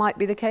why that might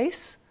be the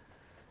case?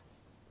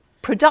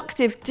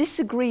 Productive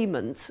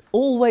disagreement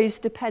always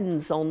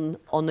depends on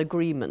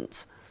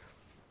agreement,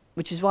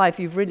 which is why if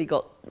you've really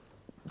got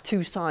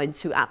two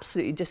sides who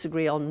absolutely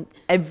disagree on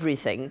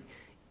everything,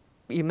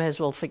 you may as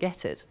well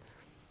forget it.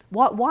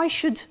 Why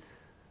should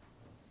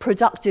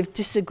productive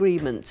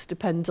disagreements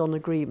depend on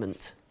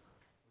agreement?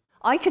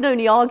 I can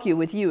only argue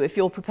with you if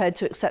you're prepared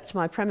to accept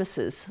my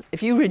premises.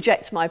 If you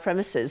reject my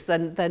premises,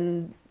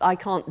 then I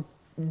can't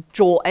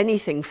draw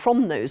anything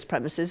from those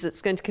premises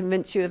that's going to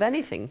convince you of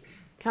anything,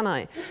 can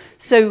I?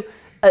 So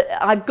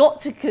I've got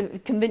to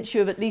convince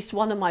you of at least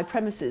one of my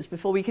premises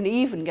before we can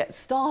even get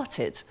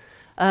started.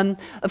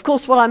 Of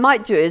course, what I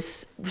might do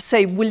is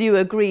say, will you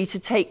agree to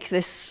take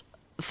this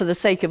for the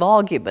sake of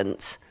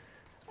argument,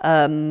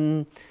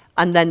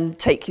 and then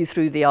take you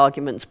through the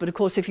arguments. But of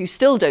course, if you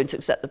still don't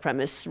accept the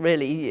premise,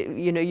 really,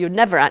 you're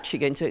never actually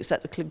going to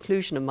accept the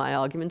conclusion of my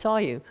argument,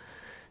 are you?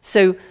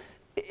 So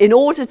in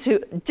order to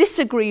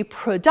disagree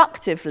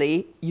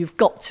productively, you've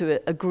got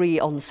to agree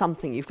on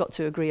something. You've got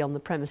to agree on the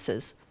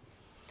premises.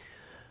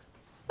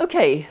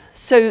 Okay,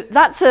 so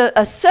that's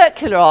a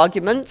circular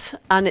argument,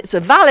 and it's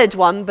a valid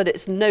one, but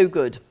it's no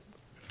good.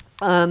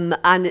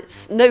 And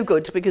it's no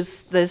good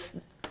because there's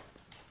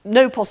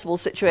no possible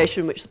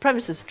situation in which the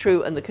premise is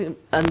true and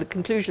the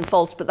conclusion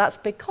false, but that's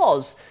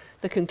because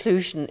the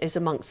conclusion is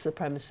amongst the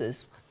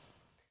premises.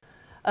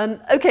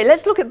 Okay,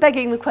 let's look at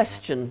begging the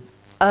question.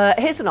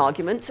 Here's an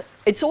argument.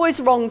 It's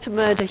always wrong to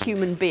murder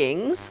human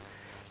beings.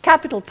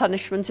 Capital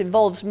punishment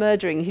involves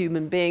murdering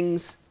human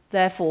beings,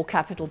 therefore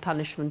capital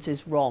punishment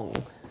is wrong.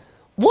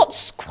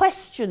 What's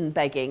question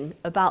begging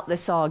about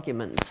this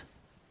argument?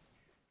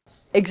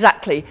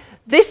 Exactly.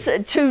 This,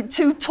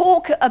 to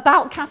talk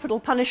about capital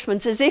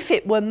punishment as if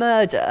it were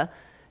murder,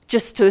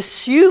 just to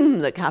assume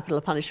that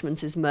capital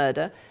punishment is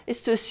murder,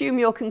 is to assume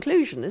your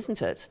conclusion,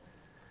 isn't it?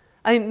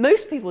 I mean,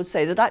 most people would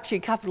say that actually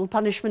capital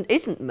punishment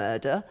isn't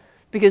murder,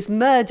 because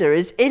murder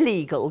is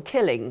illegal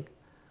killing,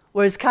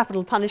 whereas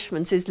capital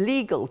punishment is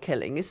legal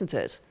killing, isn't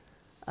it?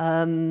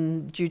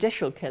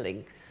 Judicial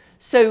killing.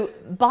 So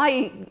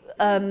by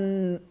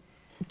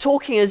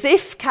talking as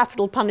if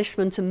capital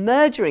punishment and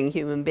murdering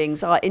human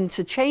beings are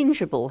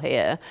interchangeable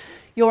here,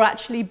 you're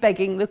actually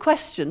begging the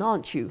question,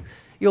 aren't you?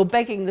 You're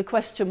begging the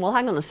question, well,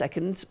 hang on a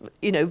second,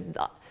 you know,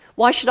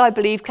 why should I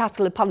believe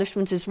capital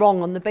punishment is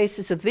wrong on the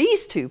basis of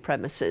these two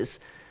premises?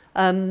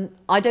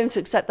 I don't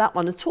accept that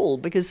one at all,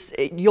 because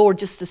you're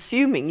just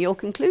assuming your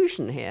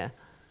conclusion here.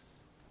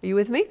 Are you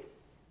with me?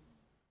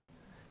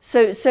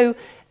 So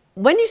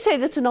when you say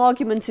that an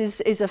argument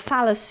is a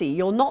fallacy,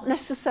 you're not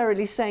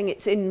necessarily saying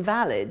it's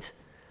invalid,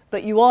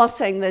 but you are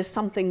saying there's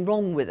something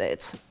wrong with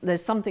it.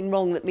 There's something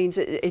wrong that means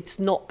it's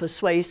not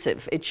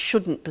persuasive. It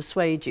shouldn't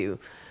persuade you.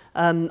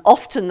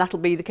 Often that'll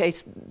be the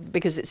case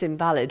because it's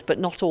invalid, but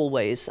not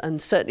always.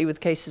 And certainly with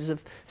cases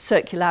of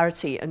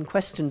circularity and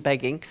question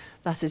begging,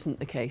 that isn't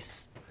the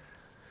case.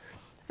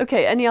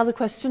 Okay, any other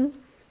question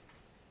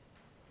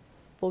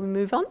before we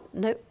move on?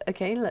 No?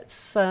 Okay,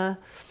 let's...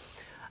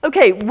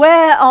 Okay,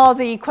 where are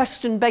the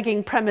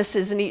question-begging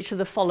premises in each of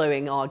the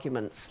following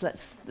arguments?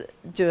 Let's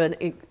do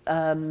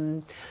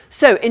an...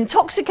 So,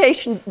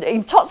 intoxicating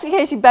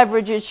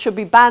beverages should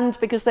be banned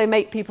because they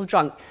make people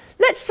drunk.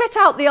 Let's set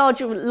out the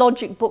argument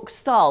logic book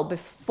style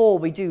before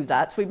we do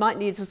that. We might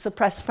need to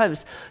suppress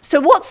premise. So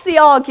what's the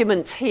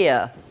argument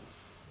here?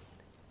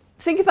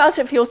 Think about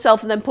it for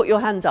yourself and then put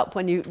your hand up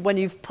when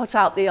you've put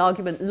out the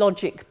argument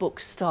logic book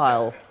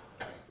style.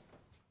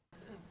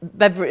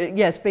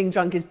 Yes, being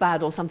drunk is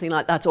bad or something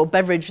like that, or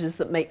beverages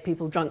that make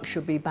people drunk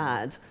should be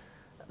bad.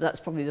 That's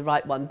probably the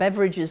right one.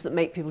 Beverages that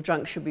make people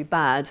drunk should be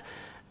bad,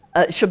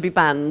 should be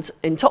banned.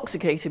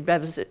 Intoxicating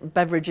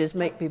beverages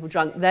make people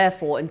drunk,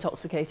 therefore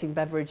intoxicating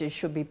beverages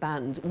should be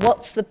banned.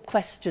 What's the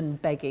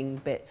question-begging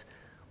bit?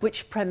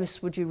 Which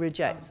premise would you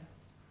reject?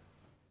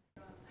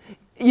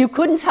 You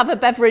couldn't have a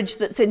beverage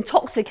that's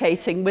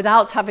intoxicating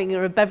without having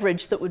a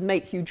beverage that would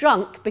make you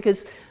drunk,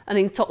 because an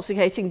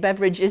intoxicating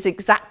beverage is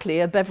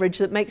exactly a beverage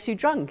that makes you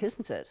drunk,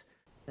 isn't it?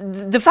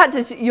 The fact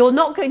is you're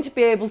not going to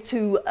be able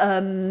to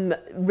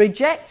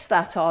reject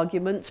that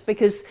argument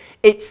because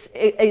it's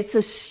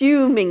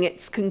assuming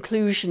its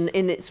conclusion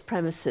in its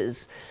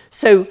premises.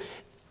 So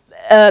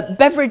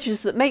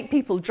beverages that make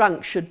people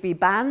drunk should be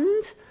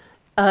banned.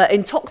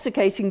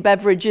 Intoxicating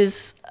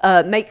beverages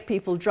make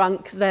people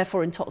drunk,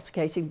 therefore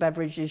intoxicating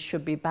beverages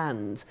should be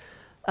banned.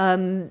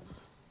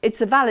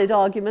 It's a valid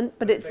argument,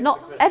 but it's not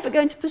ever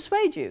going to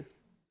persuade you.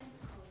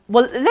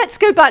 Well, let's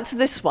go back to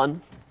this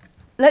one.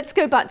 Let's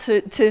go back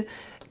to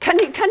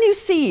can you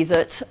see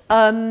that,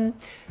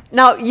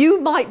 now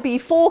you might be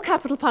for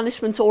capital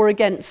punishment or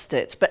against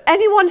it, but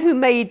anyone who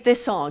made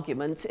this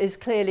argument is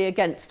clearly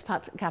against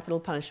capital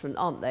punishment,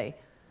 aren't they?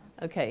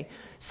 Okay,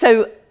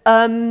 so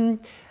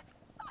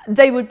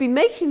they would be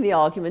making the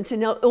argument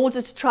in order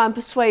to try and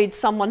persuade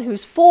someone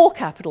who's for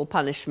capital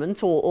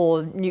punishment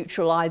or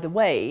neutral either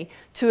way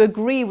to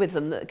agree with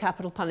them that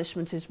capital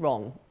punishment is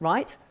wrong,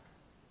 right?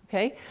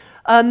 Okay.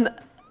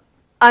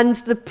 And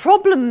the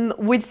problem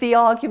with the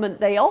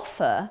argument they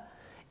offer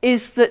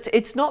is that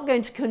it's not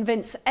going to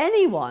convince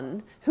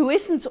anyone who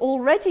isn't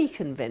already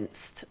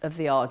convinced of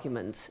the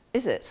argument,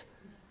 is it?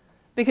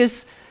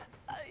 Because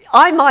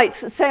I might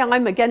say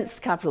I'm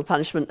against capital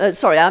punishment.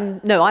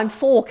 I'm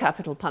for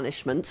capital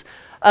punishment.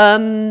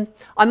 I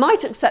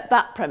might accept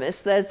that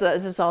premise.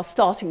 There's our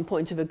starting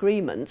point of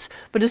agreement.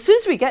 But as soon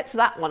as we get to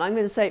that one, I'm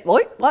going to say,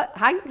 what?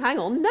 Hang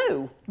on,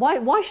 no.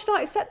 Why should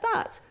I accept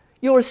that?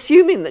 You're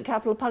assuming that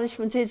capital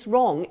punishment is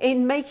wrong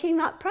in making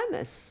that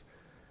premise.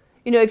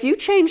 You know, if you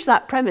change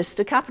that premise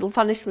to capital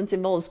punishment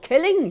involves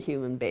killing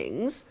human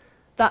beings,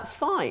 that's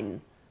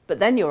fine. But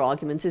then your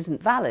argument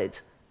isn't valid.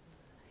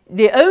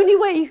 The only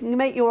way you can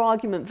make your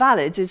argument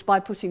valid is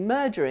by putting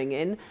murdering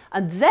in,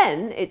 and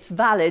then it's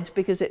valid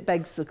because it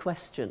begs the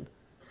question.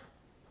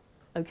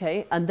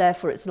 Okay? And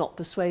therefore it's not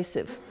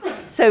persuasive.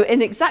 So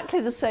in exactly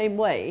the same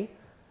way,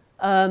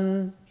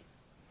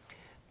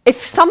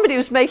 if somebody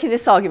was making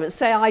this argument,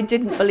 say I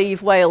didn't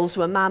believe whales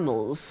were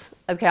mammals.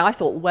 Okay, I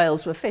thought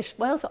whales were fish.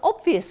 Whales are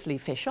obviously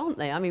fish, aren't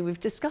they? I mean, we've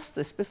discussed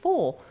this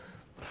before.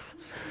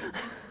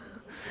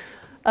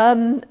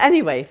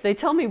 Anyway, they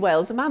tell me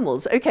whales are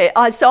mammals. Okay,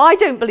 so I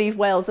don't believe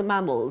whales are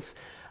mammals.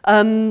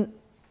 And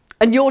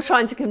you're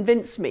trying to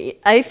convince me.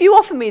 If you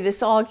offer me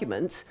this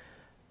argument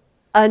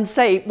and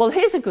say, well,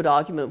 here's a good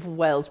argument for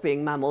whales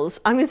being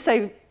mammals, I'm going to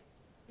say,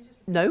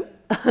 no.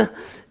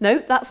 No,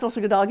 that's not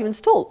a good argument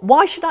at all.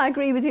 Why should I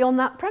agree with you on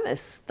that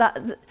premise?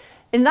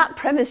 In that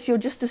premise, you're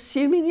just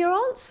assuming your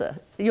answer.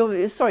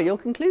 Your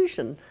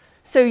conclusion.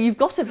 So you've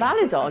got a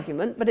valid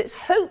argument, but it's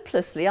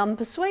hopelessly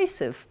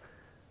unpersuasive.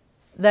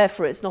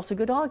 therefore it's not a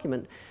good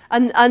argument.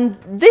 And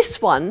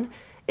this one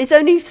is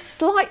only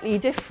slightly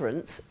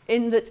different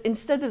in that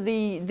instead of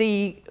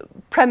the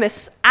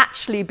premise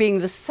actually being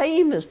the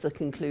same as the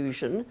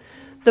conclusion,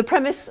 the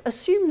premise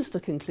assumes the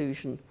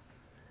conclusion.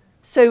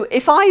 So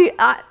if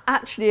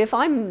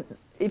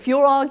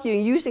you're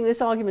arguing, using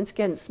this argument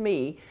against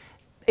me,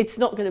 it's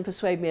not going to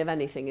persuade me of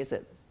anything, is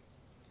it?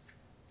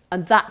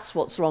 And that's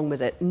what's wrong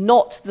with it,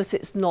 not that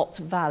it's not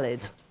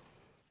valid.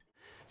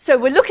 So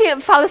we're looking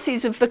at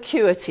fallacies of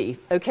vacuity,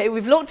 okay?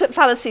 We've looked at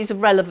fallacies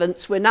of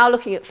relevance. We're now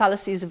looking at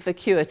fallacies of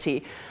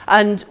vacuity.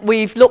 And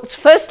we've looked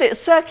firstly at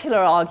circular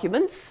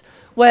arguments,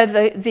 where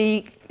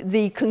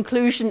the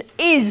conclusion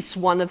is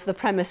one of the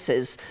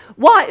premises.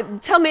 Why?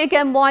 Tell me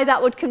again why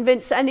that would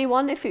convince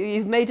anyone if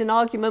you've made an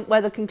argument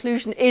where the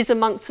conclusion is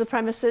amongst the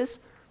premises.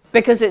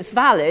 Because it's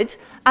valid,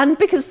 and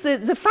because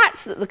the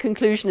fact that the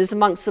conclusion is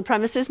amongst the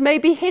premises may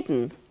be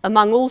hidden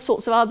among all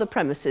sorts of other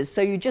premises,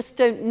 so you just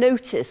don't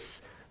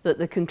notice that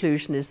the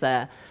conclusion is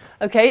there.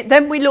 Okay,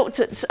 then we looked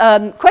at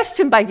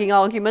question-banking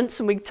arguments,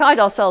 and we tied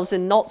ourselves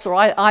in knots, or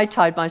I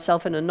tied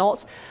myself in a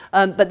knot.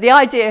 But the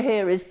idea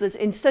here is that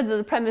instead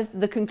of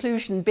the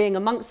conclusion being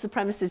amongst the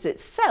premises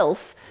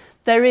itself,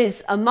 there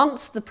is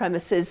amongst the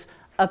premises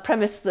a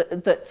premise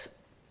that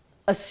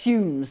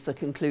assumes the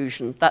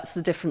conclusion. That's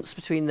the difference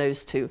between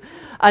those two.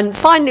 And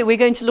finally, we're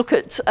going to look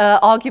at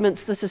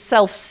arguments that are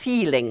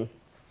self-sealing.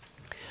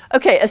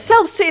 Okay, a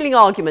self-sealing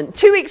argument.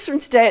 2 weeks from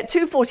today at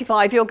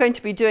 2:45, you're going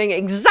to be doing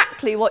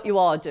exactly what you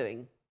are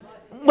doing.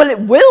 Well, it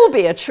will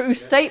be a true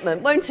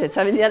statement, won't it?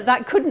 I mean,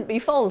 that couldn't be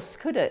false,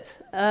 could it?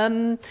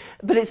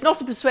 But it's not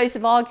a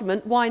persuasive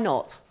argument. Why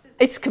not?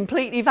 It's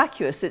completely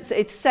vacuous.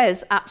 It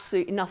says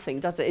absolutely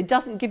nothing, does it? It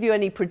doesn't give you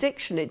any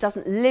prediction. It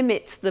doesn't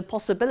limit the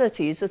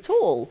possibilities at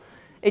all.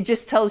 It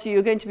just tells you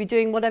you're going to be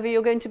doing whatever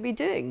you're going to be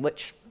doing,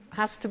 which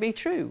has to be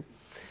true.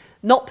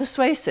 Not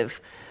persuasive.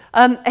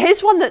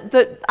 Here's one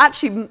that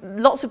actually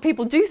lots of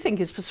people do think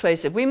is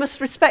persuasive. We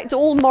must respect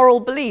all moral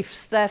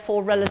beliefs,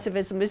 therefore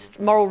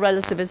moral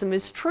relativism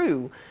is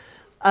true.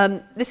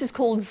 This is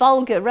called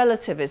vulgar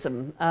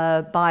relativism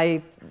by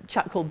a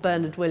chap called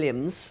Bernard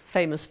Williams,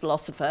 famous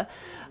philosopher.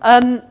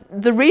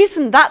 The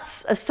reason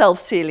that's a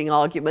self-sealing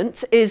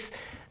argument is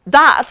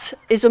that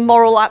is a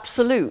moral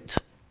absolute.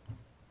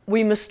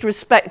 We must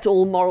respect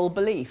all moral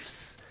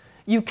beliefs.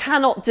 You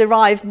cannot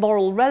derive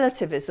moral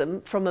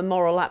relativism from a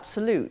moral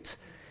absolute.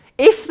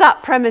 If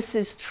that premise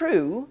is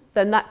true,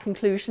 then that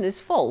conclusion is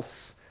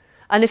false.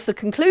 And if the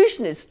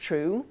conclusion is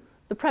true,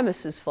 the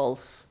premise is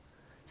false.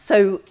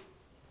 So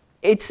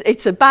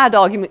it's a bad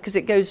argument because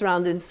it goes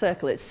around in a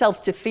circle. It's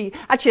self-defeat.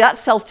 Actually, that's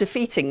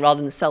self-defeating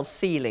rather than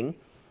self-sealing.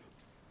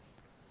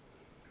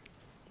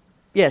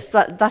 Yes,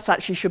 that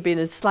actually should be in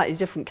a slightly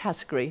different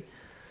category.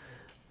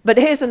 But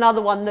here's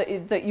another one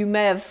that you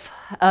may have,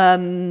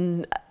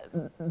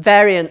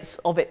 variants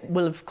of it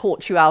will have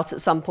caught you out at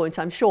some point,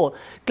 I'm sure.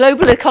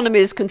 Global economy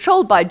is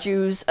controlled by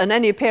Jews, and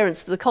any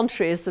appearance to the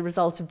contrary is the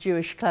result of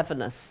Jewish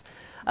cleverness.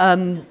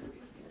 Women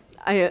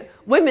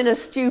are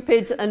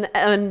stupid,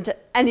 and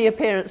any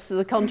appearance to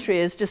the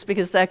contrary is just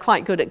because they're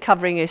quite good at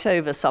covering it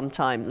over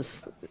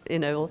sometimes, you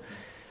know.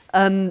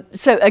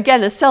 So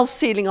again, a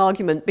self-sealing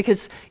argument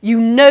because you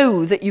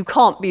know that you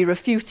can't be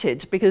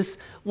refuted because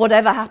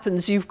whatever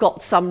happens, you've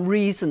got some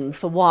reason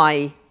for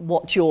why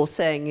what you're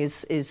saying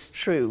is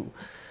true.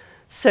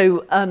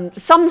 So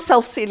some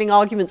self-sealing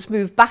arguments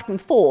move back and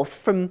forth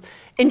from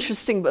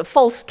interesting but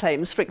false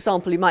claims. For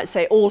example, you might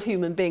say all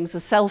human beings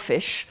are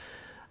selfish,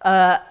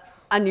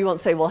 and you want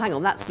to say, well, hang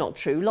on, that's not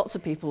true. Lots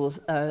of people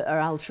are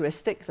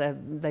altruistic.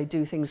 They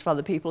do things for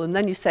other people. And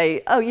then you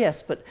say, oh,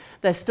 yes, but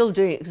they're still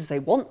doing it because they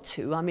want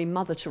to. I mean,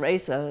 Mother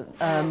Teresa,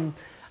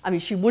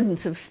 she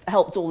wouldn't have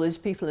helped all those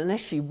people unless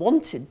she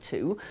wanted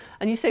to.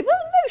 And you say, well,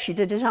 no, she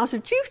did it out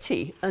of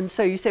duty. And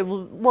so you say,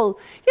 well,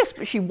 yes,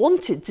 but she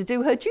wanted to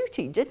do her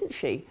duty, didn't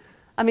she?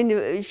 I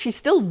mean, she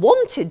still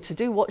wanted to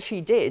do what she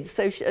did.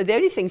 So the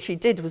only thing she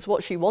did was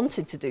what she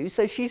wanted to do.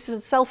 So she's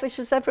as selfish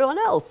as everyone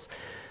else.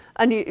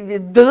 And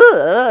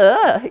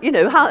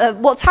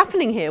what's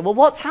happening here? Well,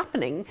 what's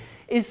happening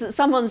is that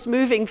someone's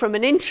moving from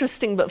an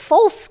interesting but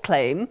false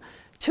claim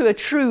to a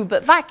true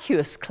but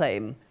vacuous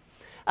claim.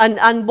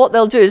 And what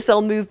they'll do is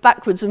they'll move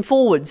backwards and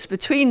forwards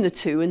between the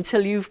two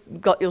until you've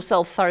got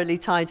yourself thoroughly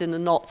tied in a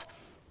knot.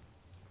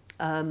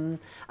 And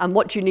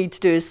what you need to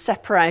do is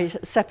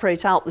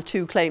separate out the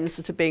two claims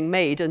that are being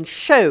made and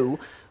show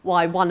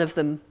why one of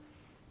them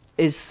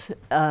is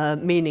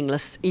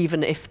meaningless,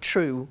 even if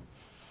true.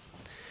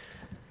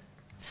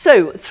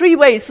 So, 3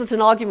 ways that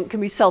an argument can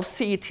be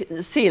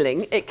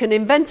self-sealing. It can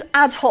invent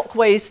ad hoc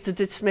ways to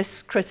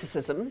dismiss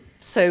criticism.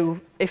 So,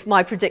 if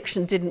my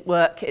prediction didn't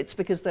work, it's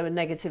because there were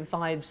negative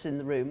vibes in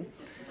the room.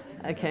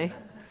 Okay?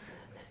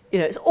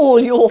 It's all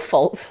your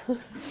fault.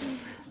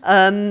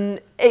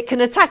 It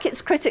can attack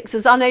its critics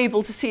as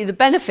unable to see the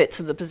benefits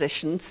of the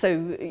position. So,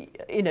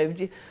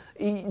 the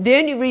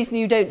only reason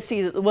you don't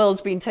see that the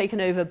world's been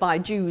taken over by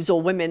Jews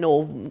or women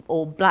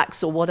or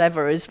blacks or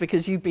whatever is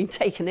because you've been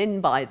taken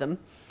in by them.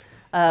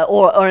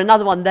 Or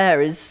another one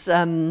there is,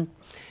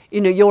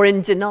 you're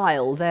in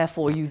denial,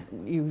 therefore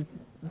you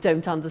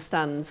don't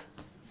understand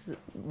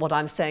what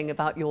I'm saying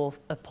about your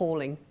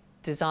appalling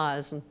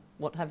desires and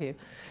what have you.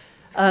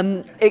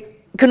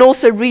 It can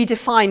also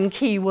redefine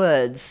key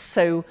words.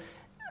 So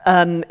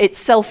it's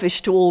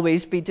selfish to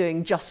always be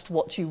doing just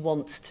what you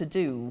want to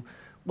do.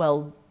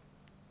 Well,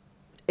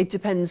 it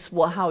depends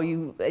how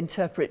you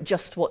interpret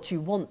just what you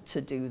want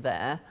to do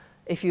there.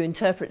 If you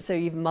interpret, so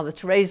even Mother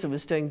Teresa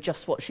was doing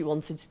just what she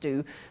wanted to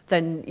do,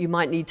 then you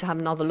might need to have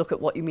another look at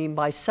what you mean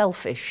by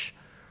selfish.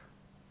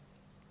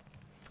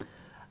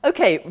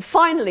 Okay,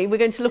 finally, we're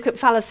going to look at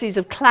fallacies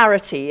of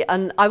clarity,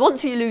 and I want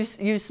to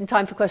use some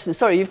time for questions.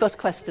 Sorry, you've got a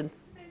question.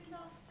 Those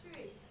last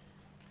three,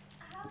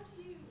 how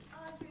do you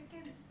argue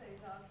against those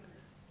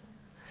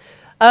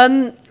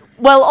arguments?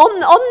 Well,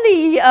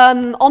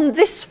 on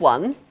this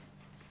one,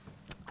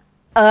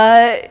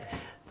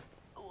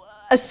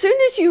 as soon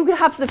as you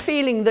have the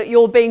feeling that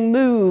you're being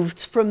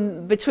moved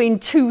from between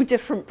two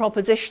different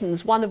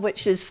propositions, one of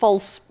which is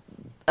false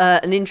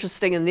and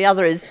interesting, and the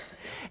other is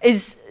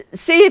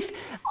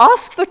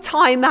ask for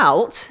time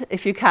out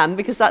if you can,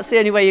 because that's the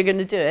only way you're going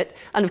to do it.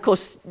 And of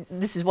course,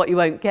 this is what you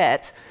won't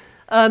get.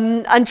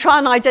 And try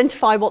and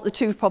identify what the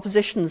two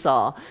propositions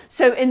are.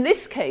 So in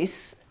this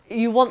case,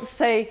 you want to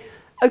say,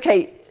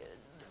 okay,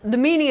 the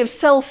meaning of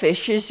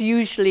selfish is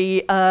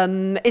usually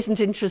isn't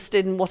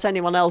interested in what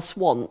anyone else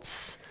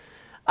wants.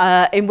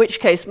 In which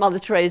case, Mother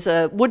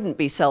Teresa wouldn't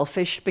be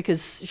selfish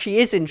because she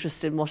is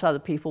interested in what other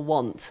people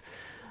want.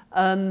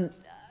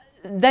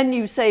 Then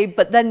you say,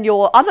 but then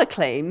your other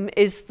claim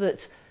is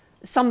that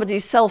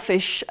somebody's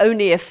selfish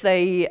only if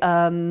they...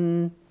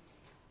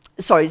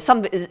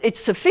 it's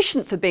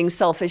sufficient for being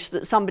selfish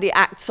that somebody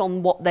acts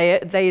on what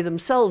they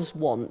themselves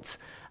want.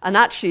 And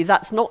actually,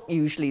 that's not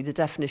usually the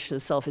definition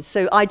of selfish.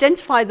 So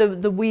identify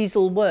the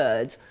weasel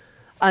word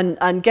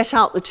and get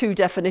out the two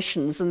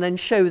definitions and then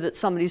show that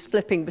somebody's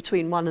flipping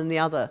between one and the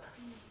other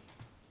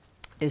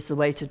is the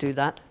way to do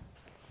that.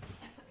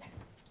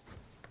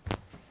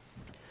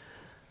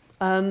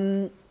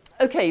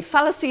 Okay,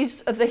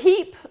 fallacies of the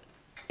heap.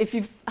 If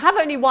you have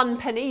only 1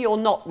 penny, you're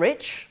not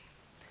rich.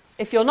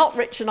 If you're not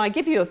rich and I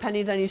give you a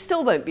penny, then you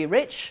still won't be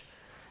rich.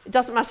 It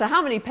doesn't matter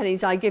how many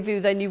pennies I give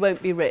you, then you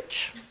won't be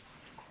rich.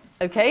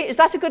 Okay, is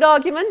that a good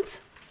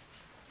argument?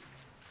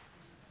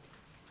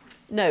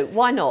 No,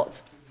 why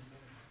not?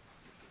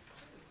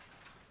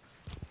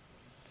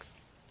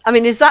 I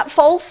mean, is that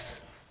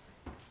false?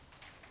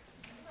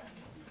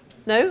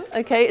 No?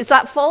 Okay, is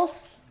that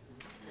false?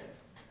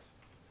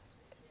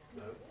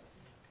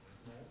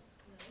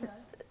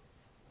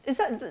 Is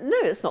that, no,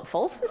 it's not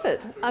false, is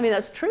it? I mean,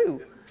 that's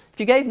true. If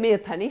you gave me a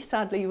penny,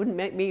 sadly, you wouldn't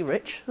make me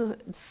rich.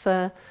 It's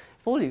if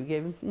all you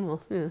gave,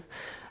 well, yeah.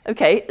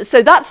 Okay,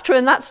 so that's true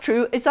and that's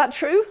true. Is that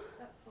true?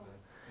 That's false.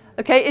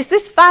 Okay, is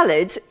this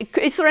valid?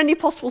 Is there any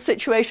possible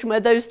situation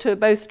where those two are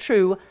both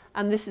true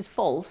and this is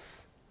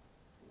false?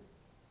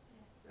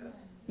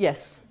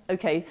 Yes.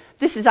 Okay.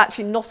 This is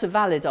actually not a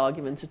valid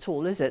argument at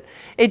all, is it?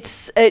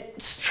 It's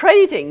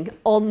trading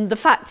on the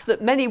fact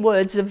that many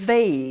words are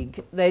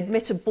vague. They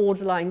admit of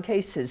borderline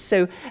cases.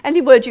 So any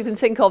word you can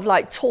think of,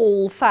 like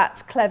tall,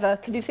 fat, clever.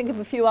 Can you think of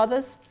a few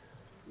others?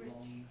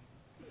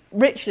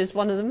 Rich is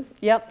one of them.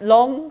 Yep.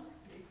 Long.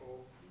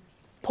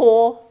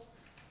 Poor.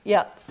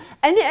 Yep.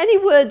 Any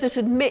word that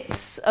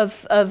admits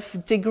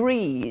of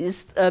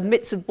degrees,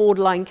 admits of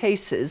borderline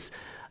cases,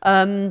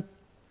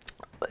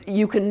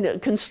 you can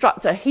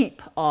construct a heap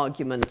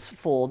argument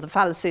for the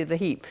fallacy of the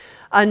heap.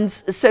 And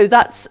so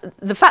that's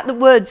the fact that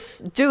words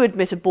do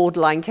admit of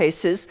borderline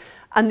cases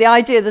and the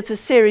idea that a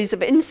series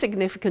of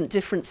insignificant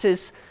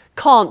differences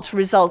can't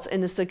result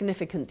in a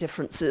significant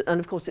difference. And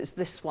of course, it's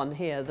this one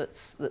here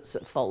that's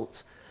at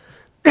fault.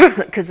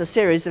 Because a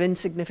series of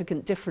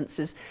insignificant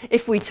differences,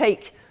 if we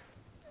take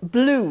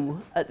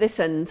blue at this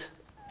end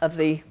of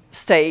the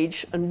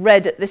stage and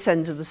red at this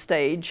end of the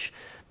stage,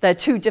 they're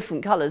two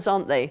different colours,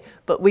 aren't they?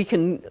 But we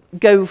can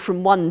go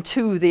from one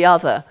to the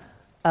other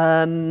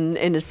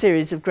in a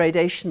series of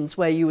gradations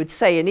where you would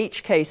say in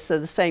each case they're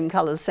the same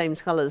colour, the same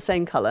colour, the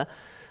same colour.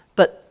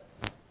 But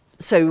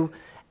so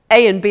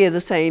A and B are the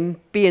same,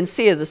 B and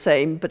C are the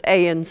same, but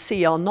A and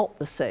C are not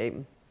the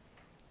same.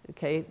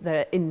 Okay,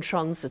 they're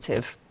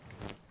intransitive.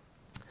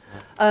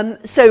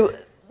 So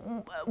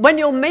when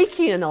you're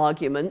making an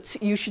argument,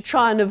 you should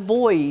try and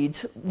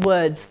avoid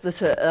words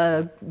that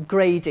are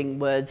grading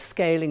words,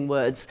 scaling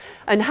words.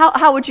 And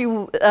how would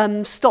you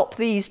stop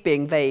these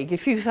being vague?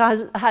 If you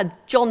had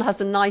John has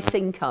a nice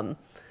income,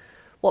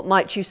 what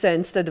might you say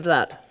instead of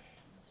that?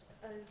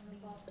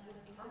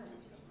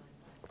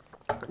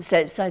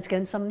 Say it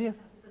again, somebody.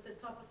 The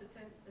top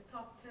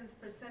 10th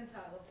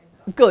percentile of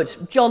income.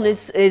 Good. John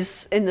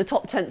is in the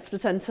top 10th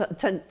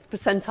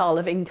percentile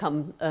of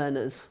income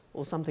earners,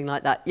 or something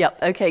like that. Yep.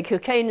 Okay.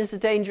 Cocaine is a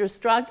dangerous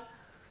drug.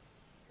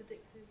 It's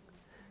addictive.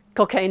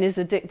 Cocaine is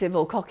addictive,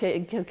 or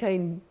cocaine.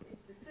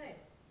 It's the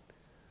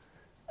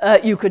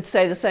same. You could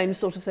say the same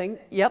sort of thing.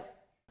 Yep.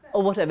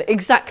 Or whatever.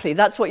 Exactly.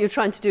 That's what you're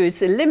trying to do,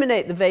 is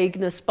eliminate the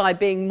vagueness by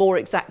being more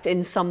exact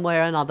in some way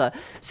or another.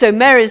 So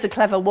Mary is a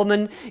clever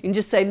woman. You can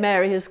just say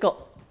Mary has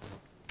got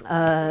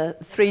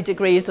 3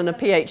 degrees and a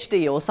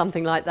PhD or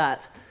something like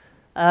that.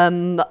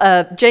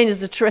 Jane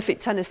is a terrific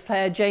tennis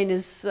player. Jane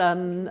is...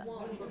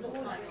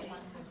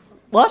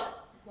 what?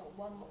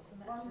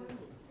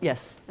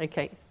 Yes,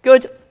 okay,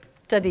 good,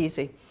 dead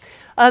easy.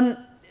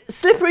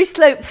 Slippery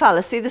slope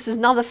fallacy, this is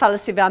another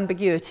fallacy of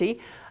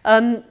ambiguity.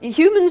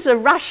 Humans are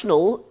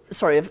rational,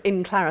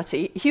 in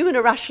clarity, human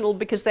are rational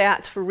because they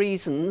act for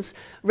reasons.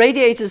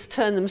 Radiators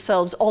turn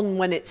themselves on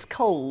when it's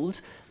cold,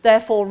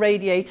 therefore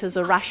radiators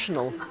are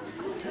rational.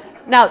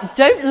 Now,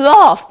 don't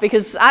laugh,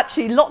 because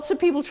actually lots of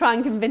people try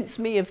and convince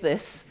me of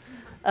this,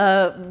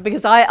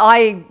 because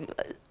I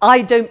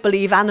don't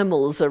believe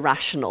animals are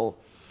rational.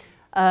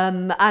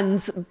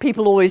 And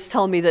people always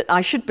tell me that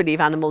I should believe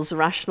animals are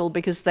rational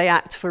because they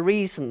act for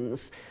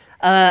reasons.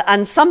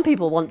 And some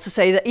people want to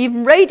say that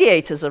even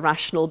radiators are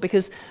rational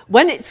because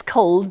when it's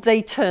cold,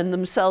 they turn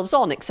themselves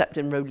on, except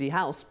in Rodley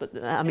House.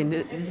 But I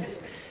mean,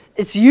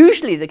 it's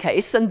usually the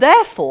case. And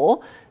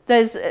therefore,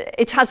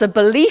 it has a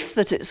belief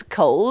that it's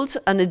cold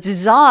and a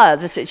desire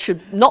that it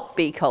should not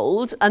be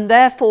cold, and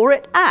therefore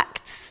it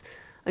acts.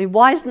 I mean,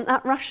 why isn't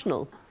that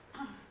rational?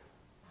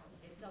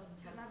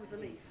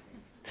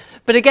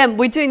 But again,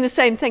 we're doing the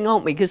same thing,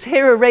 aren't we? Because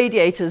here are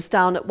radiators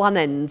down at one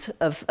end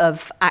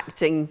of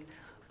acting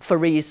for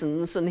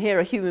reasons, and here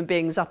are human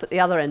beings up at the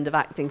other end of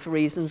acting for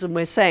reasons, and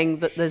we're saying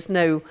that there's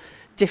no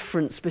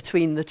difference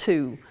between the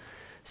two.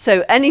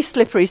 So any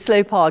slippery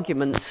slope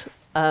argument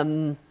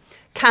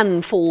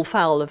can fall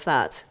foul of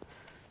that.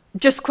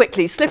 Just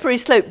quickly, slippery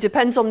slope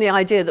depends on the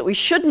idea that we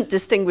shouldn't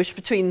distinguish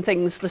between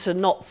things that are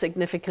not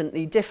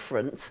significantly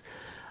different.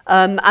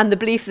 And the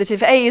belief that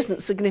if A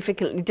isn't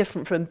significantly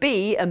different from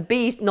B, and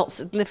B is not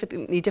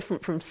significantly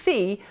different from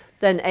C,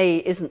 then A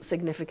isn't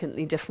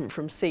significantly different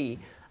from C.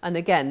 And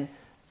again,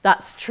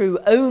 that's true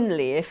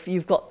only if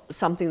you've got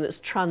something that's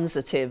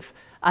transitive,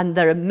 and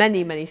there are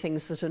many, many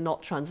things that are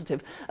not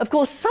transitive. Of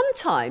course,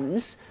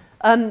 sometimes,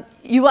 one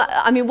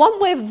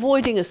way of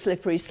avoiding a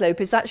slippery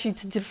slope is actually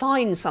to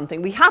define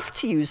something. We have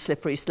to use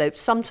slippery slopes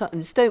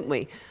sometimes, don't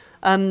we?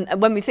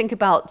 When we think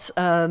about...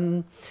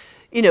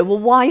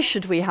 why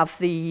should we have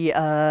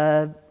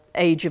the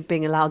age of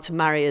being allowed to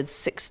marry at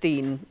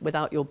 16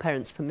 without your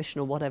parents'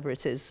 permission or whatever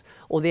it is,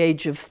 or the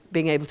age of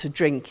being able to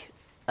drink,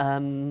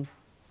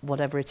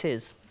 whatever it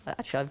is?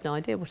 Actually, I have no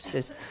idea what it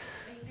is.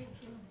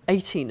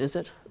 18, is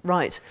it?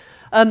 Right.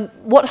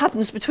 What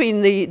happens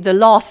between the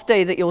last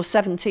day that you're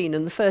 17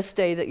 and the first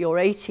day that you're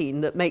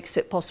 18 that makes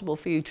it possible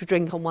for you to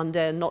drink on one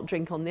day and not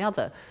drink on the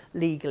other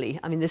legally?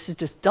 I mean, this is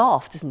just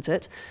daft, isn't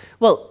it?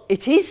 Well,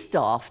 it is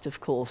daft,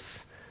 of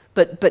course.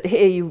 But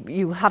here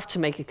you have to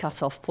make a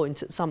cut-off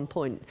point at some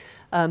point.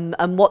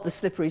 And what the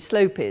slippery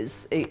slope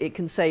is, it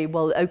can say,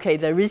 well, okay,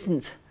 there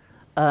isn't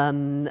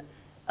an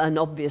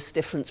obvious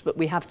difference, but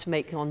we have to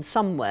make one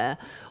somewhere,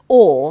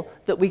 or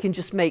that we can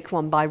just make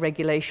one by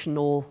regulation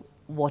or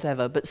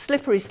whatever. But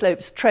slippery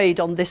slopes trade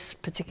on this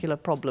particular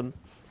problem.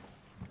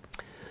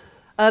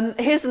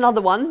 Here's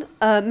another one.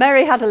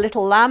 Mary had a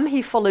little lamb.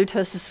 He followed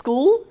her to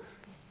school.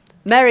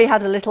 Mary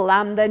had a little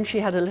lamb, then she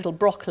had a little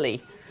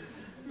broccoli.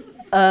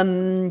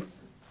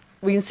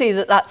 We can see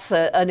that that's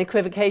an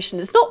equivocation.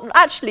 It's not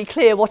actually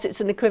clear what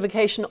it's an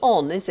equivocation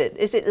on, is it?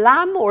 Is it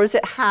lamb or is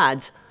it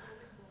had?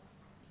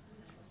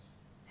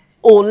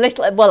 Or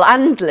little, well,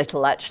 and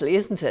little actually,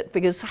 isn't it?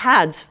 Because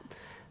had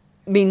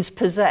means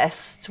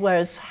possessed,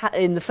 whereas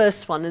in the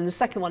first one, in the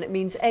second one it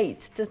means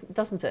ate,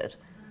 doesn't it?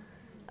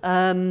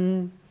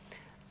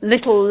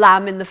 Little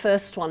lamb in the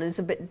first one is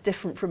a bit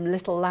different from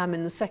little lamb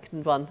in the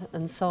second one,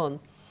 and so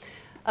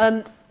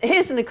on.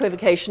 Here's an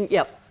equivocation,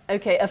 yep.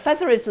 Okay, a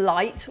feather is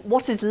light.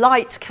 What is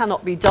light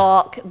cannot be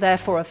dark,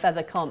 therefore a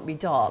feather can't be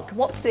dark.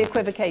 What's the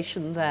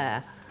equivocation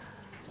there?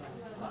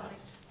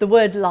 The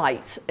word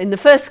light. In the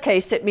first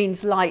case, it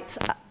means light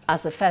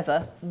as a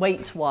feather,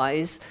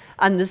 weight-wise.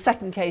 And the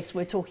second case,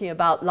 we're talking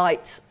about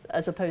light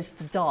as opposed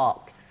to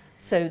dark.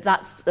 So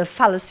that's the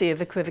fallacy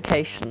of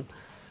equivocation.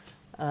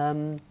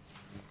 There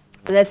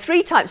are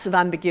 3 types of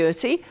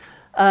ambiguity.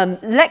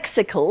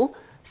 Lexical.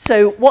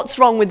 So what's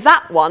wrong with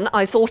that one,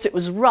 I thought it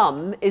was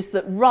rum, is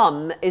that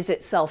rum is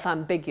itself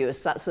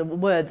ambiguous. That's a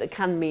word that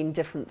can mean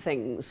different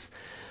things.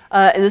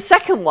 In the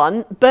second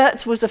one,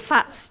 Bert was a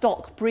fat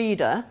stock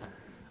breeder.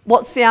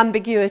 What's the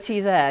ambiguity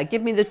there?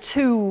 Give me the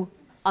 2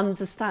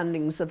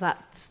 understandings of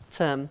that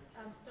term.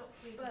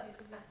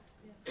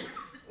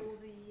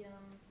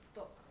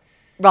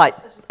 Right,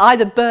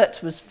 either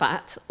Bert was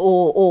fat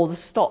or the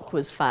stock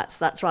was fat,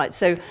 that's right.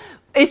 So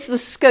it's the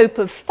scope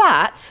of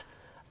fat...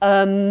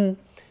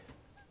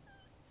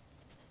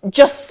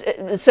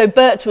 so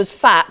Bert was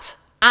fat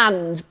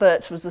and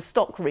Bert was a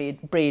stock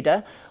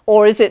breeder,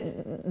 or is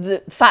it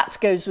the fat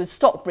goes with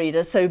stock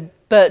breeder, so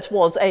Bert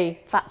was a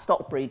fat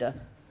stock breeder?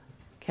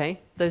 Okay,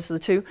 those are the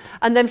 2.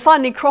 And then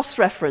finally,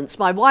 cross-reference.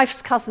 My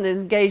wife's cousin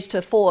is engaged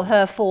to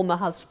her former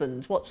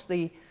husband. What's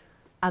the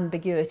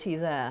ambiguity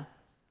there?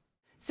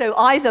 So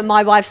either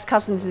my wife's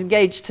cousin is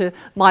engaged to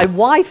my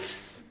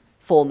wife's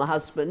former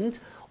husband,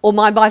 or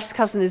my wife's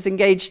cousin is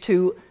engaged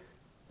to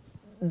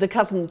the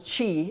cousin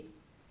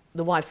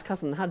the wife's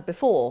cousin had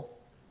before.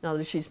 In other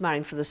words, she's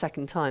marrying for the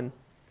second time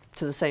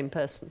to the same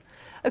person.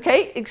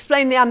 Okay,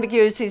 explain the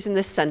ambiguities in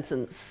this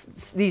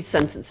sentence, these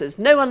sentences.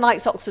 No one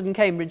likes Oxford and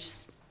Cambridge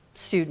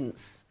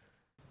students.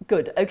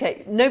 Good,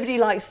 okay. Nobody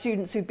likes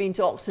students who've been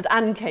to Oxford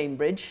and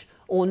Cambridge,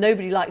 or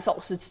nobody likes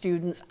Oxford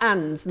students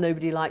and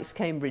nobody likes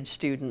Cambridge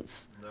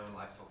students. No one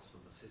likes Oxford,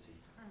 the city.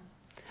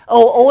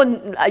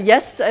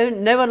 Yes,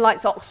 no one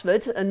likes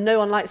Oxford and no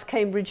one likes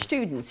Cambridge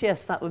students.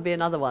 Yes, that would be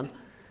another one.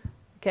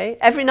 Okay,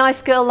 every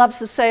nice girl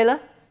loves a sailor.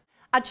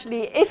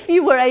 Actually, if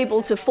you were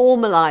able to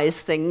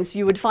formalise things,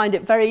 you would find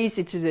it very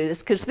easy to do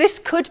this, because this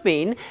could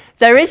mean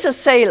there is a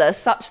sailor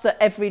such that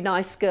every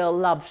nice girl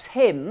loves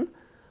him,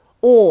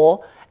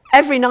 or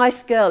every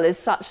nice girl is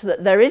such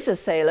that there is a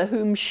sailor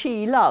whom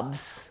she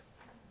loves.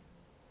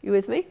 You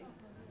with me?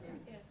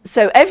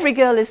 So every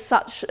girl is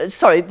such,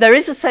 there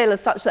is a sailor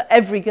such that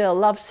every girl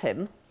loves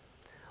him,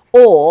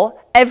 or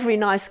every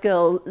nice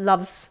girl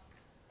loves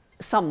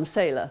some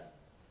sailor.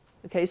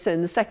 Okay, so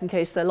in the second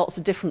case, there are lots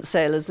of different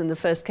sailors. In the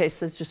first case,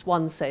 there's just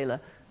one sailor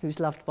who's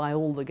loved by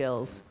all the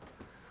girls.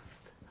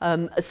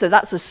 So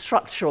that's a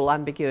structural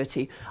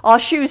ambiguity. Our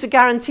shoes are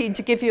guaranteed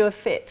to give you a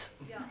fit.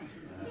 Yeah.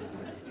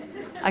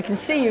 I can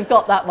see you've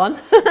got that one.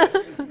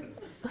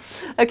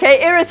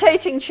 Okay,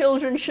 irritating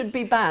children should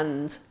be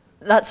banned.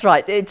 That's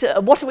right.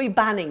 What are we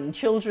banning?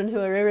 Children who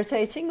are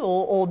irritating,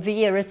 or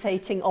the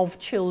irritating of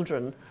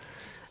children?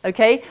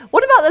 Okay,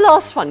 what about the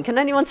last one? Can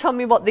anyone tell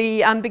me what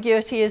the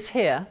ambiguity is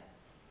here?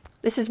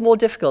 This is more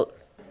difficult.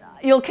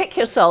 You'll kick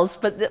yourselves,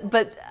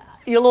 but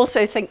you'll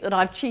also think that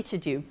I've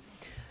cheated you.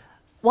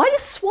 Why do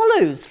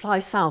swallows fly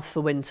south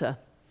for winter?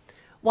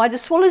 Why do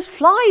swallows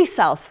fly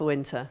south for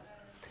winter?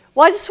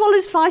 Why do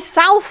swallows fly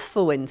south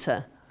for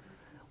winter?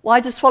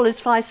 Why do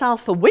swallows fly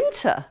south for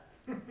winter?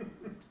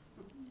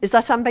 Is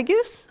that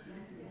ambiguous?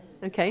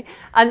 Okay.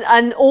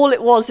 And all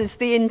it was is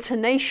the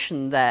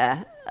intonation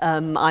there.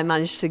 I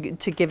managed to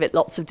give it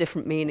lots of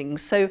different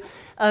meanings. So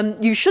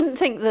you shouldn't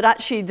think that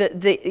actually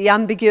the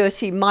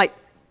ambiguity might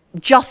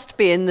just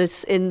be in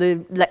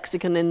the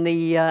lexicon, in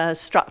the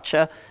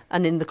structure,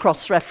 and in the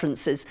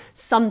cross-references.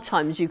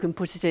 Sometimes you can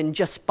put it in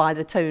just by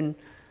the tone,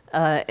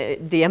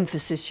 the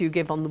emphasis you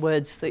give on the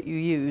words that you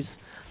use.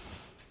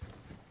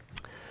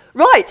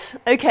 Right,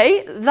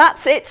 okay,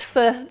 that's it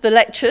for the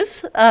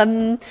lectures.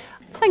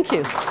 Thank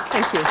you.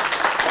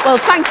 Well,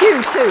 thank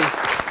you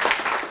too.